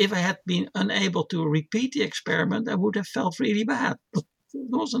 So if I had been unable to repeat the experiment, I would have felt really bad. But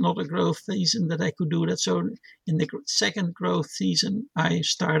there was another growth season that I could do that. So in the second growth season, I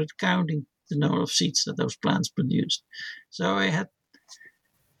started counting the number of seeds that those plants produced. So I had,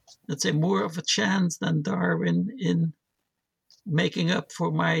 let's say, more of a chance than Darwin in making up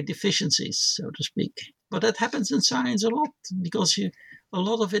for my deficiencies, so to speak. But that happens in science a lot because a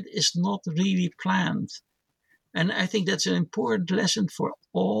lot of it is not really planned. And I think that's an important lesson for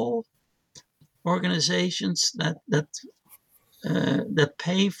all organizations that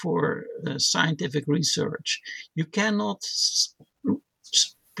pay for scientific research. You cannot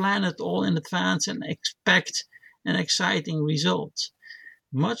plan it all in advance and expect an exciting result.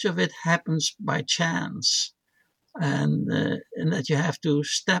 Much of it happens by chance. And that you have to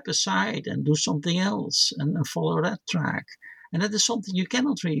step aside and do something else and follow that track. And that is something you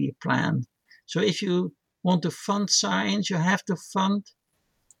cannot really plan. So if you want to fund science, you have to fund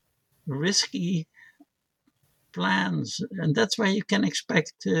risky plans. And that's where you can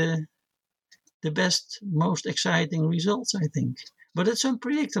expect the best, most exciting results, I think. But it's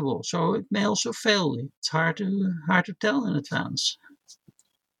unpredictable, so it may also fail. It's hard to tell in advance.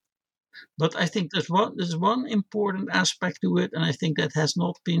 But I think there's one important aspect to it, and I think that has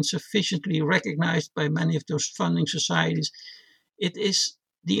not been sufficiently recognized by many of those funding societies. It is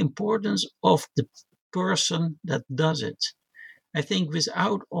the importance of the person that does it. I think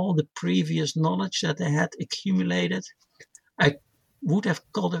without all the previous knowledge that they had accumulated, I would have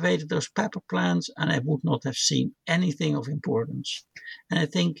cultivated those pepper plants and I would not have seen anything of importance. And I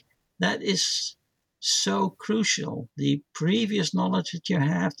think that is so crucial. The previous knowledge that you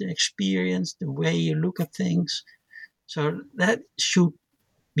have, the experience, the way you look at things. So that should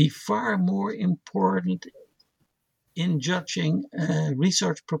be far more important in judging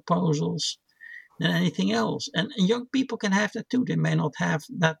research proposals than anything else. And young people can have that too. They may not have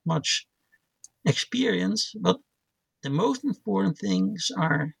that much experience, but the most important things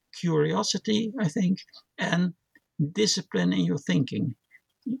are curiosity, I think, and discipline in your thinking.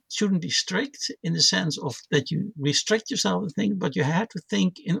 It shouldn't be strict in the sense of that you restrict yourself to think, but you have to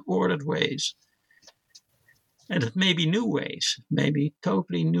think in ordered ways. And it may be new ways, maybe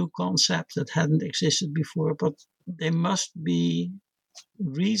totally new concepts that hadn't existed before, but they must be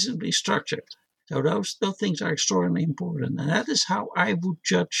reasonably structured. So those things are extraordinarily important. And that is how I would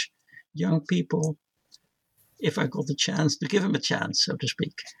judge young people if I got the chance to give them a chance, so to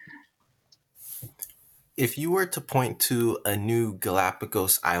speak. If you were to point to a new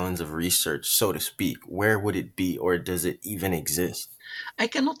Galapagos Islands of research, so to speak, where would it be, or does it even exist? I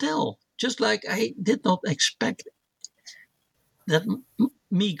cannot tell. Just like I did not expect that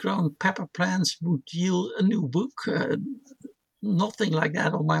me growing pepper plants would yield a new book. Nothing like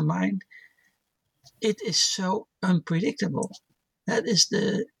that on my mind. It is so unpredictable. That is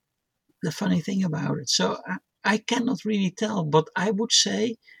the funny thing about it. So I cannot really tell, but I would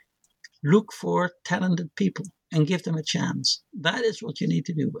say look for talented people and give them a chance. That is what you need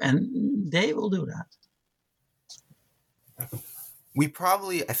to do, and they will do that.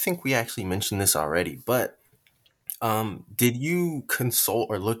 I think we actually mentioned this already, but did you consult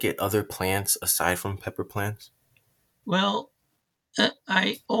or look at other plants aside from pepper plants? Well,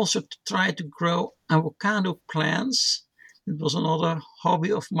 I also tried to grow avocado plants. It was another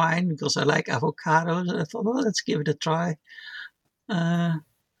hobby of mine because I like avocados. And I thought, well, let's give it a try.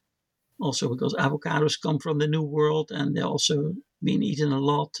 Also because avocados come from the New World and they're also been eaten a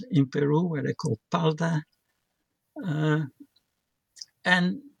lot in Peru where they're called palta.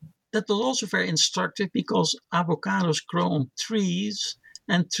 And that was also very instructive because avocados grow on trees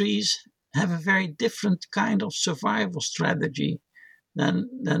and trees have a very different kind of survival strategy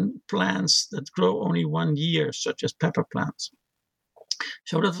than plants that grow only 1 year, such as pepper plants.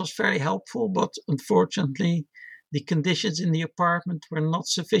 So that was very helpful, but unfortunately, the conditions in the apartment were not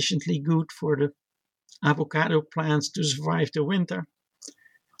sufficiently good for the avocado plants to survive the winter.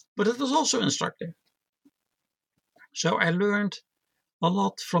 But it was also instructive. So I learned a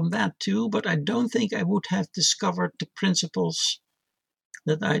lot from that too, but I don't think I would have discovered the principles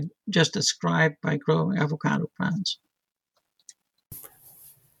that I just described by growing avocado plants.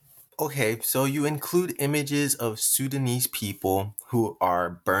 Okay, so you include images of Sudanese people who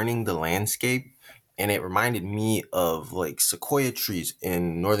are burning the landscape, and it reminded me of like sequoia trees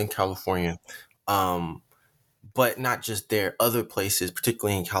in Northern California. But not just there, other places,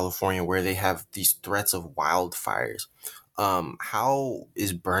 particularly in California, where they have these threats of wildfires. How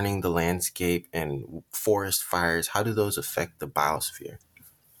is burning the landscape and forest fires, how do those affect the biosphere?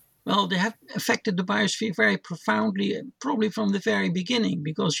 Well, they have affected the biosphere very profoundly, probably from the very beginning,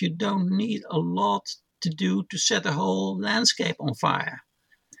 because you don't need a lot to do to set a whole landscape on fire.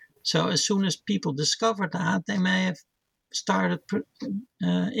 So as soon as people discovered that, they may have started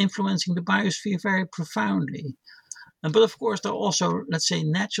influencing the biosphere very profoundly. But of course, there are also, let's say,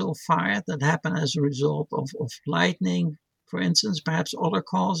 natural fires that happen as a result of lightning, for instance, perhaps other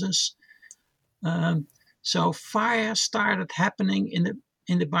causes. So fire started happening in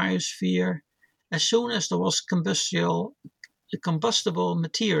the biosphere as soon as there was combustible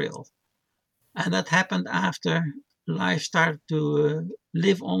material. And that happened after life started to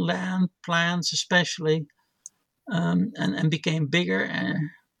live on land, plants especially, and became bigger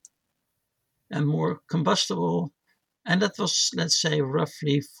and more combustible. And that was, let's say,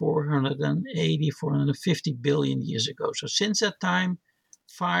 roughly 450 billion years ago. So since that time,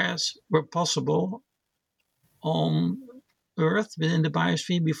 fires were possible on Earth within the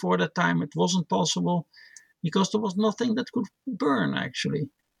biosphere. Before that time, it wasn't possible because there was nothing that could burn,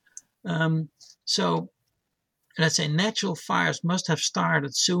 actually. So let's say natural fires must have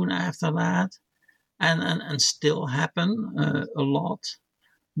started soon after that and still happen a lot.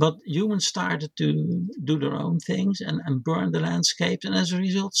 But humans started to do their own things and burn the landscape, and as a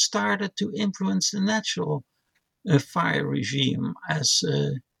result started to influence the natural fire regime, as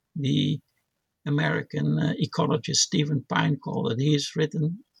the American ecologist Stephen Pine called it. He's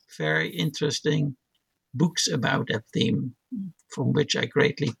written very interesting books about that theme from which I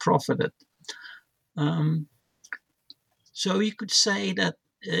greatly profited. So you could say that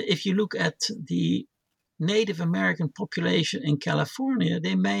if you look at the Native American population in California,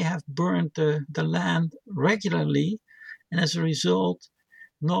 they may have burned the land regularly, and as a result,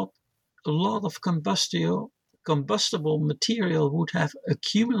 not a lot of combustible material would have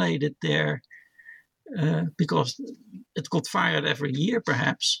accumulated there because it got fired every year,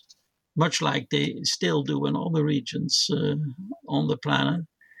 perhaps, much like they still do in other regions on the planet.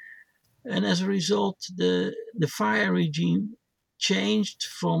 And as a result, the fire regime changed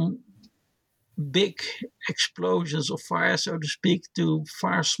from big explosions of fire, so to speak, to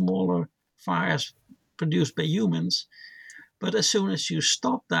far smaller fires produced by humans. But as soon as you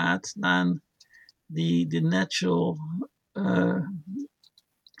stop that, then the natural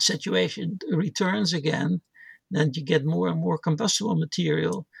situation returns again. Then you get more and more combustible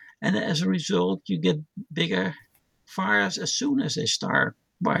material, and as a result, you get bigger fires as soon as they start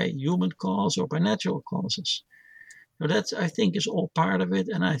by human cause or by natural causes. So that, I think, is all part of it.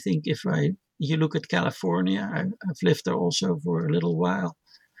 And I think you look at California, I've lived there also for a little while,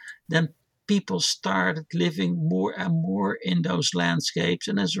 then people started living more and more in those landscapes,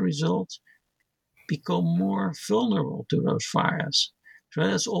 and as a result, become more vulnerable to those fires. So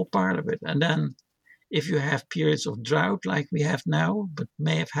that's all part of it. And then if you have periods of drought like we have now, but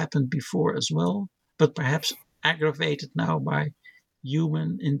may have happened before as well, but perhaps aggravated now by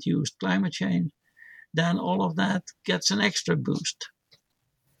human-induced climate change, then all of that gets an extra boost.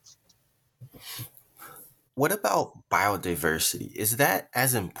 What about biodiversity? Is that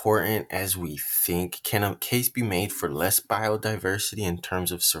as important as we think? Can a case be made for less biodiversity in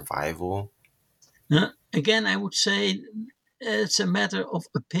terms of survival? Again, I would say it's a matter of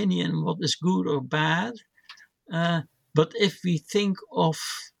opinion what is good or bad. But if we think of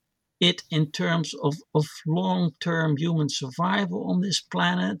it in terms of long-term human survival on this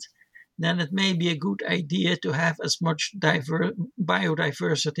planet, then it may be a good idea to have as much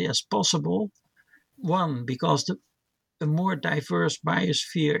biodiversity as possible. One, because a more diverse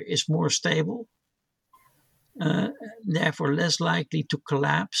biosphere is more stable, therefore less likely to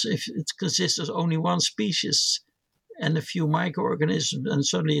collapse if it consists of only one species and a few microorganisms, and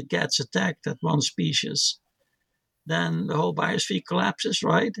suddenly it gets attacked at one species. Then the whole biosphere collapses,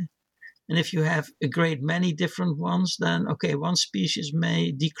 right? And if you have a great many different ones, then okay, one species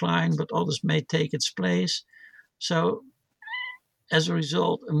may decline, but others may take its place. So as a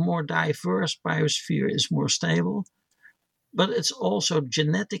result, a more diverse biosphere is more stable, but it's also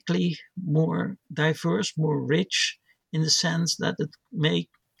genetically more diverse, more rich, in the sense that it may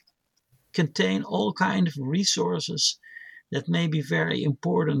contain all kinds of resources that may be very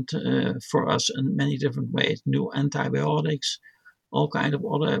important for us in many different ways. New antibiotics, all kinds of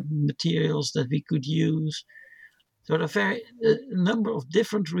other materials that we could use. So there are a number of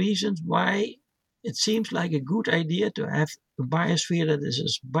different reasons why it seems like a good idea to have a biosphere that is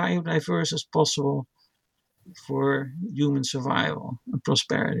as biodiverse as possible for human survival and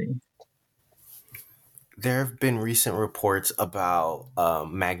prosperity. There have been recent reports about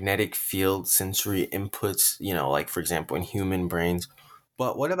magnetic field sensory inputs, like, for example, in human brains.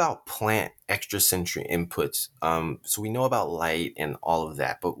 But what about plant extrasensory inputs? So we know about light and all of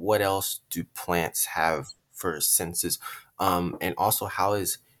that, but what else do plants have for senses? And also, how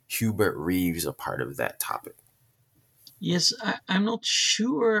is Hubert Reeves a part of that topic? Yes, I'm not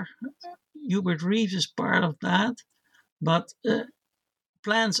sure Hubert Reeves is part of that, but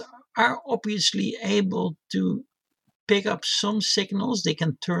plants are obviously able to pick up some signals. They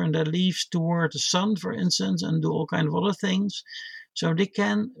can turn their leaves toward the sun, for instance, and do all kinds of other things. So they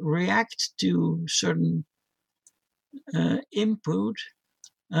can react to certain input.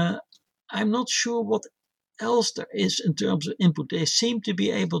 I'm not sure what else there is in terms of input. They seem to be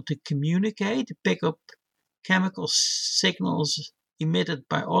able to communicate, pick up chemical signals emitted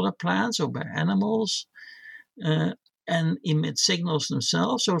by other plants or by animals, and emit signals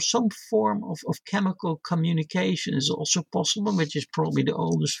themselves. So some form of chemical communication is also possible, which is probably the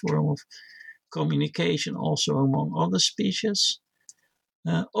oldest form of communication also among other species.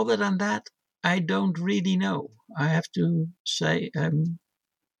 Other than that, I don't really know. I have to say I'm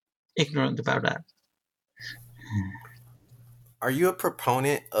ignorant about that. Are you a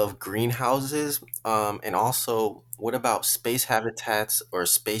proponent of greenhouses? And also, what about space habitats or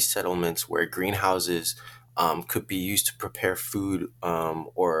space settlements where greenhouses could be used to prepare food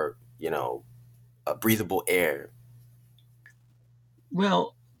or, breathable air?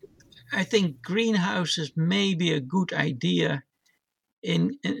 Well, I think greenhouses may be a good idea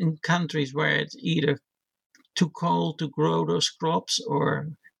in countries where it's either too cold to grow those crops or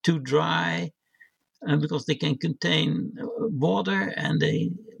too dry. because they can contain water and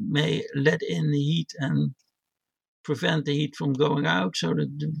they may let in the heat and prevent the heat from going out. So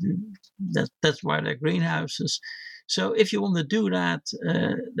that's why they're greenhouses. So if you want to do that,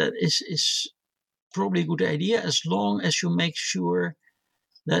 that is probably a good idea, as long as you make sure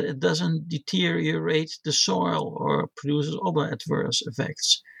that it doesn't deteriorate the soil or produces other adverse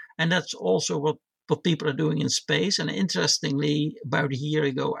effects. And that's also what people are doing in space. And interestingly, about a year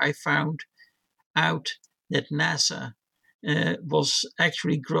ago, I found out that NASA was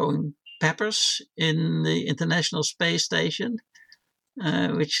actually growing peppers in the International Space Station,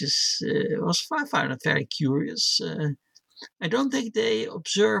 which I found it very curious. I don't think they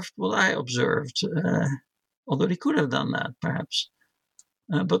observed what I observed, although they could have done that perhaps.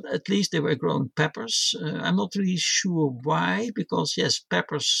 But at least they were growing peppers. I'm not really sure why, because yes,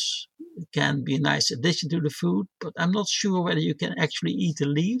 peppers can be a nice addition to the food, but I'm not sure whether you can actually eat the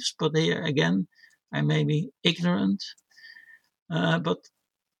leaves. But here again, I may be ignorant. But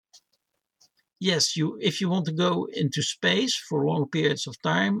yes, if you want to go into space for long periods of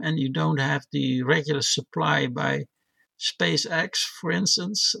time and you don't have the regular supply by SpaceX, for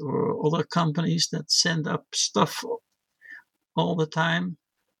instance, or other companies that send up stuff all the time,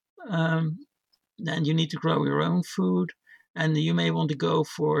 then you need to grow your own food, and you may want to go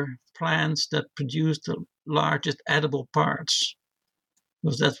for plants that produce the largest edible parts,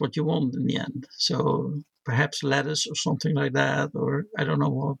 because that's what you want in the end. So perhaps lettuce or something like that, or I don't know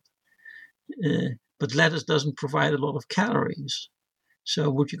what. But lettuce doesn't provide a lot of calories.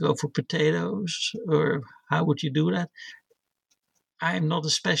 So would you go for potatoes, or how would you do that? I'm not a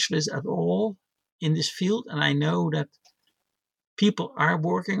specialist at all in this field, and I know that people are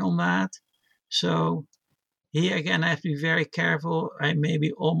working on that. So here again, I have to be very careful. I may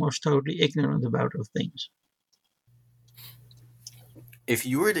be almost totally ignorant about those things. If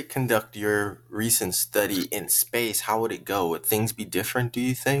you were to conduct your recent study in space, how would it go? Would things be different, do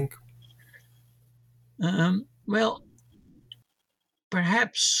you think? Well,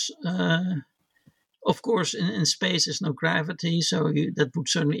 perhaps, of course, in space there's no gravity, so that would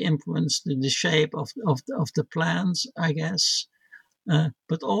certainly influence the shape of the plants, I guess.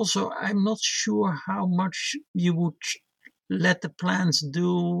 But also, I'm not sure how much you would let the plants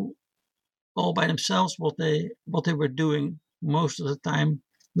do all by themselves what they were doing most of the time,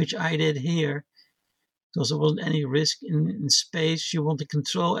 which I did here, because there wasn't any risk in space. You want to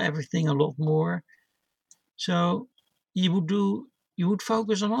control everything a lot more, so you would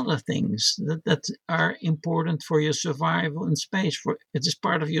focus on other things that are important for your survival in space. It is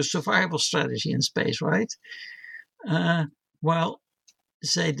part of your survival strategy in space, right? Well,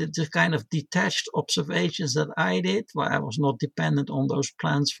 say the kind of detached observations that I did, I was not dependent on those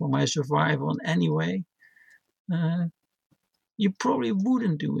plants for my survival in any way, you probably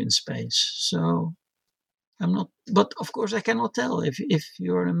wouldn't do in space. So I'm not, but of course I cannot tell. If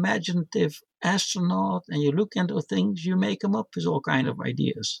you're an imaginative astronaut and you look into things, you may come up with all kind of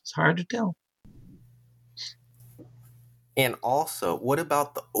ideas. It's hard to tell. And also, what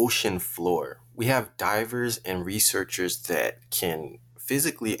about the ocean floor? We have divers and researchers that can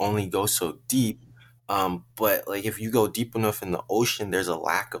physically only go so deep, but like if you go deep enough in the ocean, there's a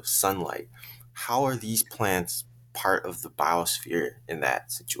lack of sunlight. How are these plants part of the biosphere in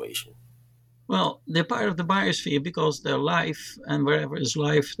that situation? Well, they're part of the biosphere because they're life, and wherever is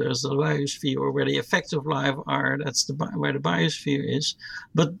life, there's the biosphere, or where the effects of life are, that's where the biosphere is.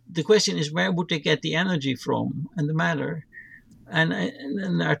 But the question is, where would they get the energy from and the matter? And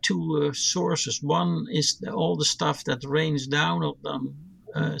there are two sources. One is all the stuff that rains down on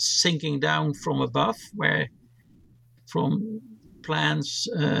them, sinking down from above, from plants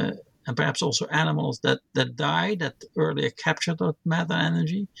and perhaps also animals that die, that earlier captured that matter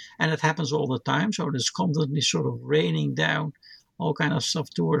energy. And it happens all the time. So there's constantly sort of raining down all kind of stuff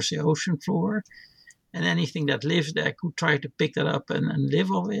towards the ocean floor. And anything that lives there could try to pick that up and live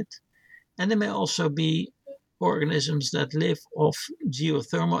off it. And there may also be organisms that live off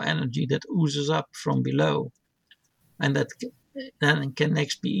geothermal energy that oozes up from below, and that then can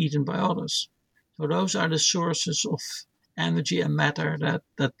next be eaten by others. So those are the sources of energy and matter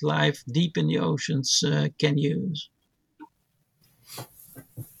that life deep in the oceans can use.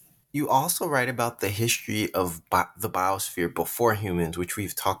 You also write about the history of the biosphere before humans, which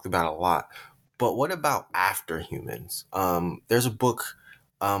we've talked about a lot. But what about after humans? There's a book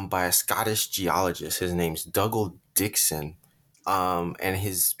by a Scottish geologist. His name's Dougal Dixon, and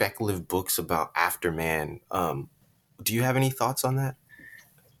his speculative books about after man. Do you have any thoughts on that?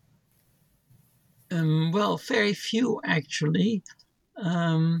 Well, very few actually.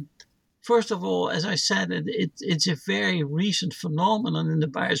 First of all, as I said, it's a very recent phenomenon in the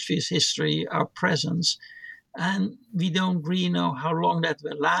biosphere's history, our presence. And we don't really know how long that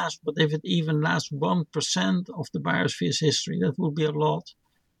will last, but if it even lasts 1% of the biosphere's history, that would be a lot.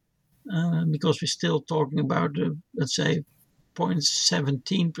 Because we're still talking about, let's say,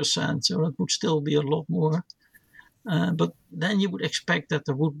 0.17%, so that would still be a lot more. But then you would expect that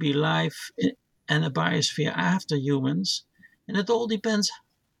there would be life and a biosphere after humans. And it all depends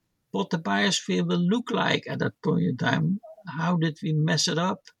what the biosphere will look like at that point in time. How did we mess it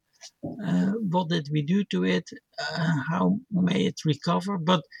up? What did we do to it? How may it recover?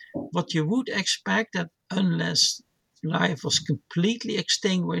 But what you would expect that unless life was completely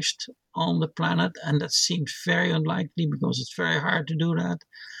extinguished on the planet, and that seems very unlikely because it's very hard to do that,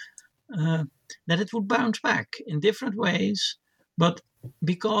 that it would bounce back in different ways. But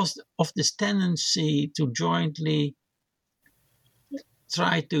because of this tendency to jointly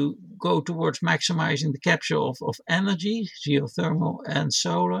try to go towards maximizing the capture of energy, geothermal and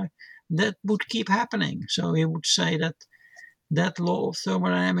solar, that would keep happening. So you would say that that law of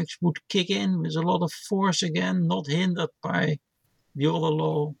thermodynamics would kick in with a lot of force again, not hindered by the other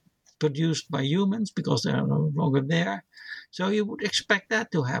law produced by humans because they are no longer there. So you would expect that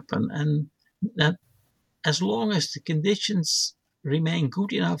to happen. And that as long as the conditions remain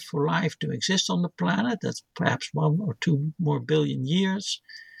good enough for life to exist on the planet, that's perhaps 1 or 2 more billion years,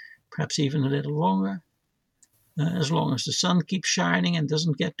 perhaps even a little longer, as long as the sun keeps shining and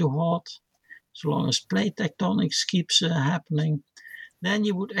doesn't get too hot, as long as plate tectonics keeps happening, then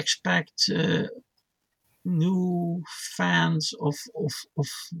you would expect new fans of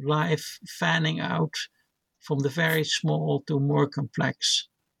life fanning out from the very small to more complex.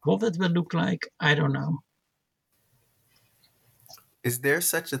 What that will look like, I don't know. Is there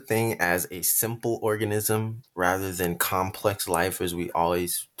such a thing as a simple organism rather than complex life as we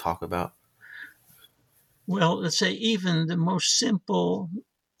always talk about? Well, let's say even the most simple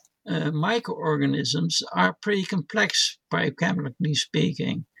microorganisms are pretty complex biochemically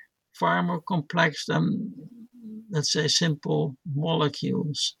speaking, far more complex than, let's say, simple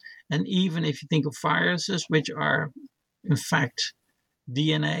molecules. And even if you think of viruses, which are in fact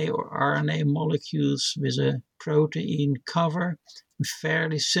DNA or RNA molecules with a protein cover,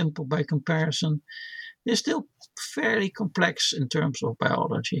 fairly simple by comparison, they're still fairly complex in terms of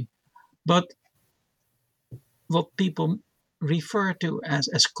biology. But what people refer to as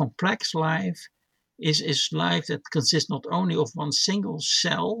complex life is life that consists not only of one single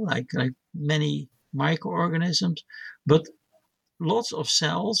cell, like many microorganisms, but lots of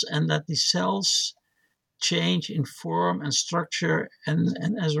cells, and that these cells change in form and structure, and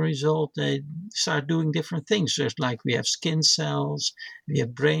as a result they start doing different things. Just like we have skin cells, we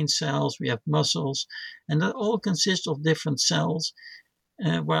have brain cells, we have muscles, and that all consists of different cells.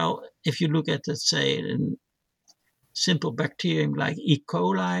 Well, if you look at, let's say, a simple bacterium like E.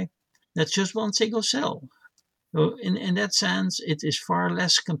 coli, that's just one single cell. So in that sense, it is far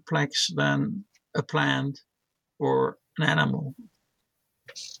less complex than a plant or an animal.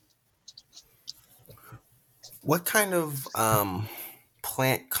 What kind of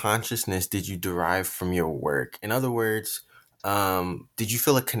plant consciousness did you derive from your work? In other words, did you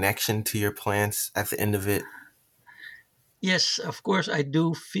feel a connection to your plants at the end of it? Yes, of course, I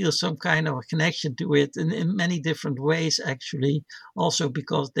do feel some kind of a connection to it in many different ways, actually. Also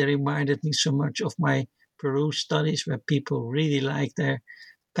because they reminded me so much of my Peru studies, where people really like their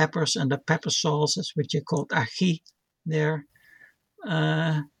peppers and the pepper sauces, which are called ají there.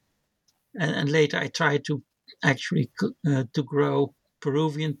 And later I tried to actually to grow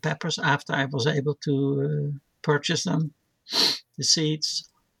Peruvian peppers after I was able to purchase them, the seeds.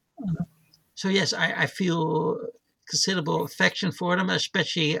 So yes, I feel considerable affection for them,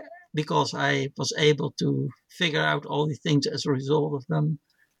 especially because I was able to figure out all the things as a result of them.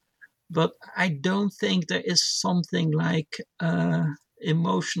 But I don't think there is something like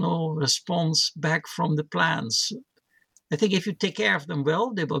emotional response back from the plants. I think if you take care of them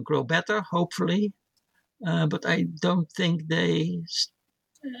well, they will grow better, hopefully. But I don't think they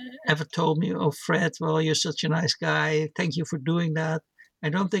ever told me, "Oh, Fred, well, you're such a nice guy. Thank you for doing that." I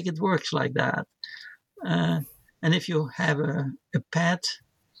don't think it works like that. And if you have a pet,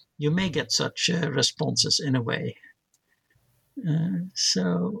 you may get such responses in a way.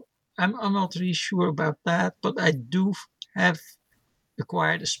 So I'm not really sure about that, but I do have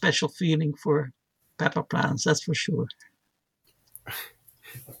acquired a special feeling for pepper plants, that's for sure.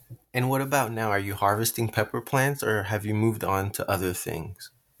 And what about now? Are you harvesting pepper plants or have you moved on to other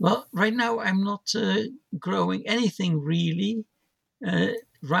things? Well, right now I'm not growing anything really.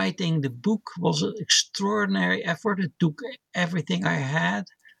 Writing the book was an extraordinary effort. It took everything I had.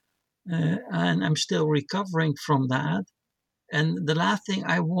 and I'm still recovering from that. And the last thing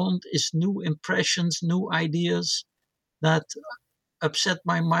I want is new impressions, new ideas that upset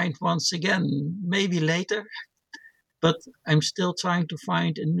my mind once again, maybe later, but I'm still trying to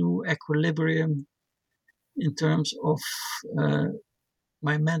find a new equilibrium in terms of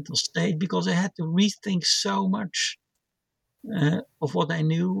my mental state, because I had to rethink so much of what I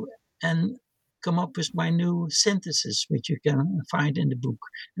knew and come up with my new synthesis, which you can find in the book.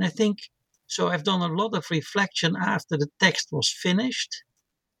 And I think so. I've done a lot of reflection after the text was finished,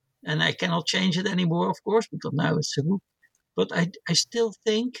 and I cannot change it anymore, of course, because now it's a book. But I still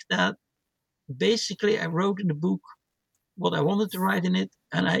think that basically I wrote in the book what I wanted to write in it,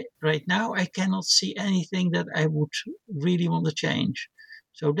 and right now I cannot see anything that I would really want to change.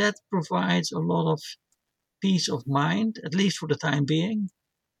 So that provides a lot of peace of mind, at least for the time being.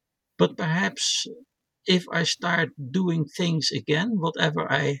 But perhaps if I start doing things again,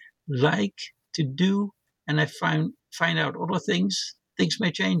 whatever I like to do, and I find out other things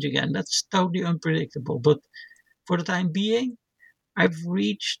may change again. That's totally unpredictable. But for the time being, I've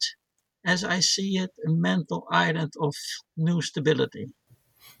reached, as I see it, a mental island of new stability.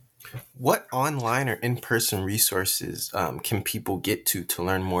 What online or in-person resources can people get to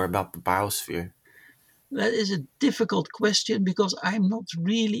learn more about the biosphere? That is a difficult question because I'm not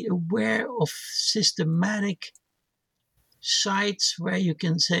really aware of systematic sites where you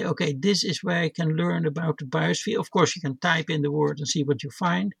can say, okay, this is where I can learn about the biosphere. Of course, you can type in the word and see what you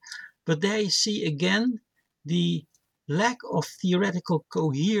find. But there you see again the lack of theoretical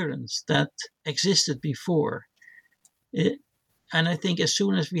coherence that existed before. And I think as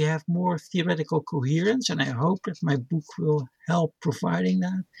soon as we have more theoretical coherence, and I hope that my book will help providing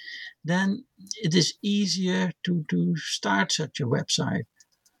that, then it is easier to start such a website.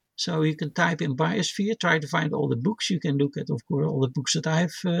 So you can type in biosphere, try to find all the books. You can look at, of course, all the books that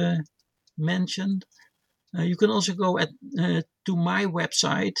I've mentioned. You can also go to my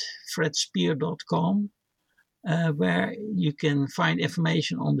website, fredspeer.com, where you can find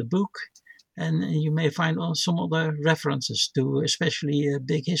information on the book. And you may find some other references to, especially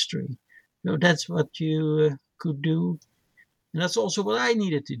big history. So that's what you could do. And that's also what I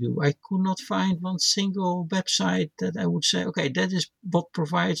needed to do. I could not find one single website that I would say, okay, that is what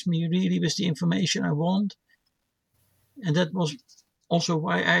provides me really with the information I want. And that was also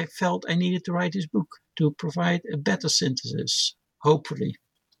why I felt I needed to write this book, to provide a better synthesis, hopefully.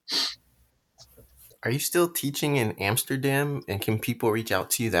 Are you still teaching in Amsterdam, and can people reach out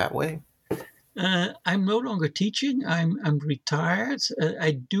to you that way? I'm no longer teaching. I'm retired.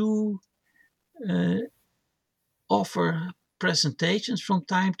 I do offer presentations from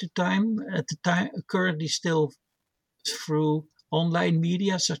time to time. At the time, currently still through online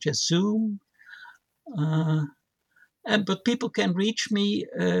media such as Zoom. But people can reach me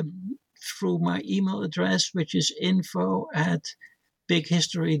through my email address, which is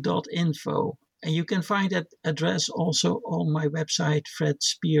info@bighistory.info. And you can find that address also on my website,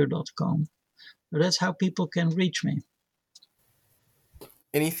 fredspeer.com. So that's how people can reach me.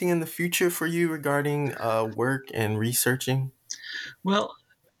 Anything in the future for you regarding work and researching? Well,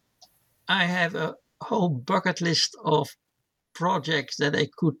 I have a whole bucket list of projects that I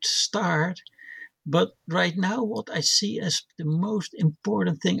could start. But right now, what I see as the most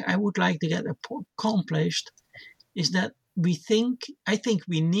important thing I would like to get accomplished is that I think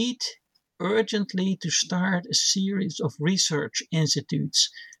we need urgently to start a series of research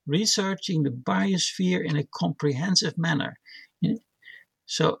institutes researching the biosphere in a comprehensive manner.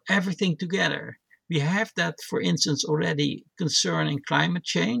 So everything together. We have that, for instance, already concerning climate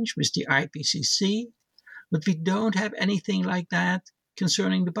change with the IPCC, but we don't have anything like that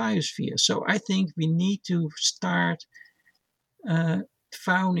concerning the biosphere. So I think we need to start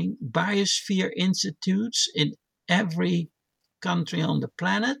founding biosphere institutes in every country on the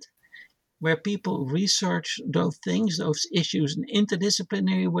planet, where people research those things, those issues in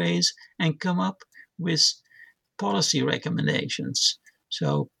interdisciplinary ways and come up with policy recommendations.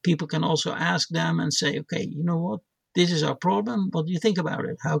 So people can also ask them and say, okay, you know what, this is our problem. What do you think about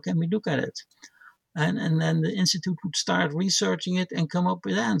it? How can we look at it? And then the institute would start researching it and come up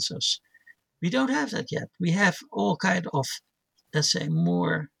with answers. We don't have that yet. We have all kind of, let's say,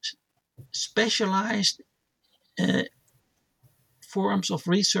 more specialized forms of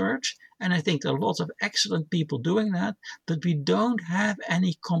research. And I think there are lots of excellent people doing that, but we don't have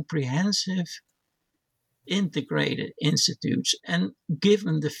any comprehensive integrated institutes. And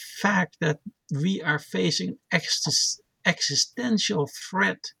given the fact that we are facing existential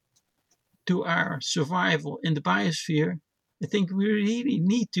threat to our survival in the biosphere, I think we really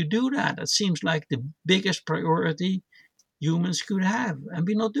need to do that. It seems like the biggest priority humans could have, and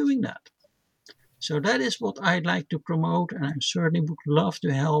we're not doing that. So that is what I'd like to promote, and I certainly would love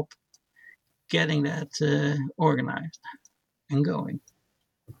to help getting that organized and going.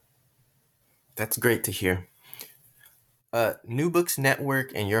 That's great to hear. New Books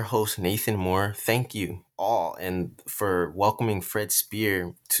Network and your host Nathan Moore, thank you all and for welcoming Fred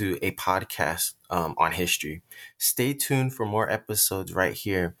Spear to a podcast on history. Stay tuned for more episodes right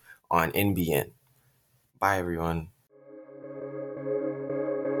here on NBN. Bye, everyone.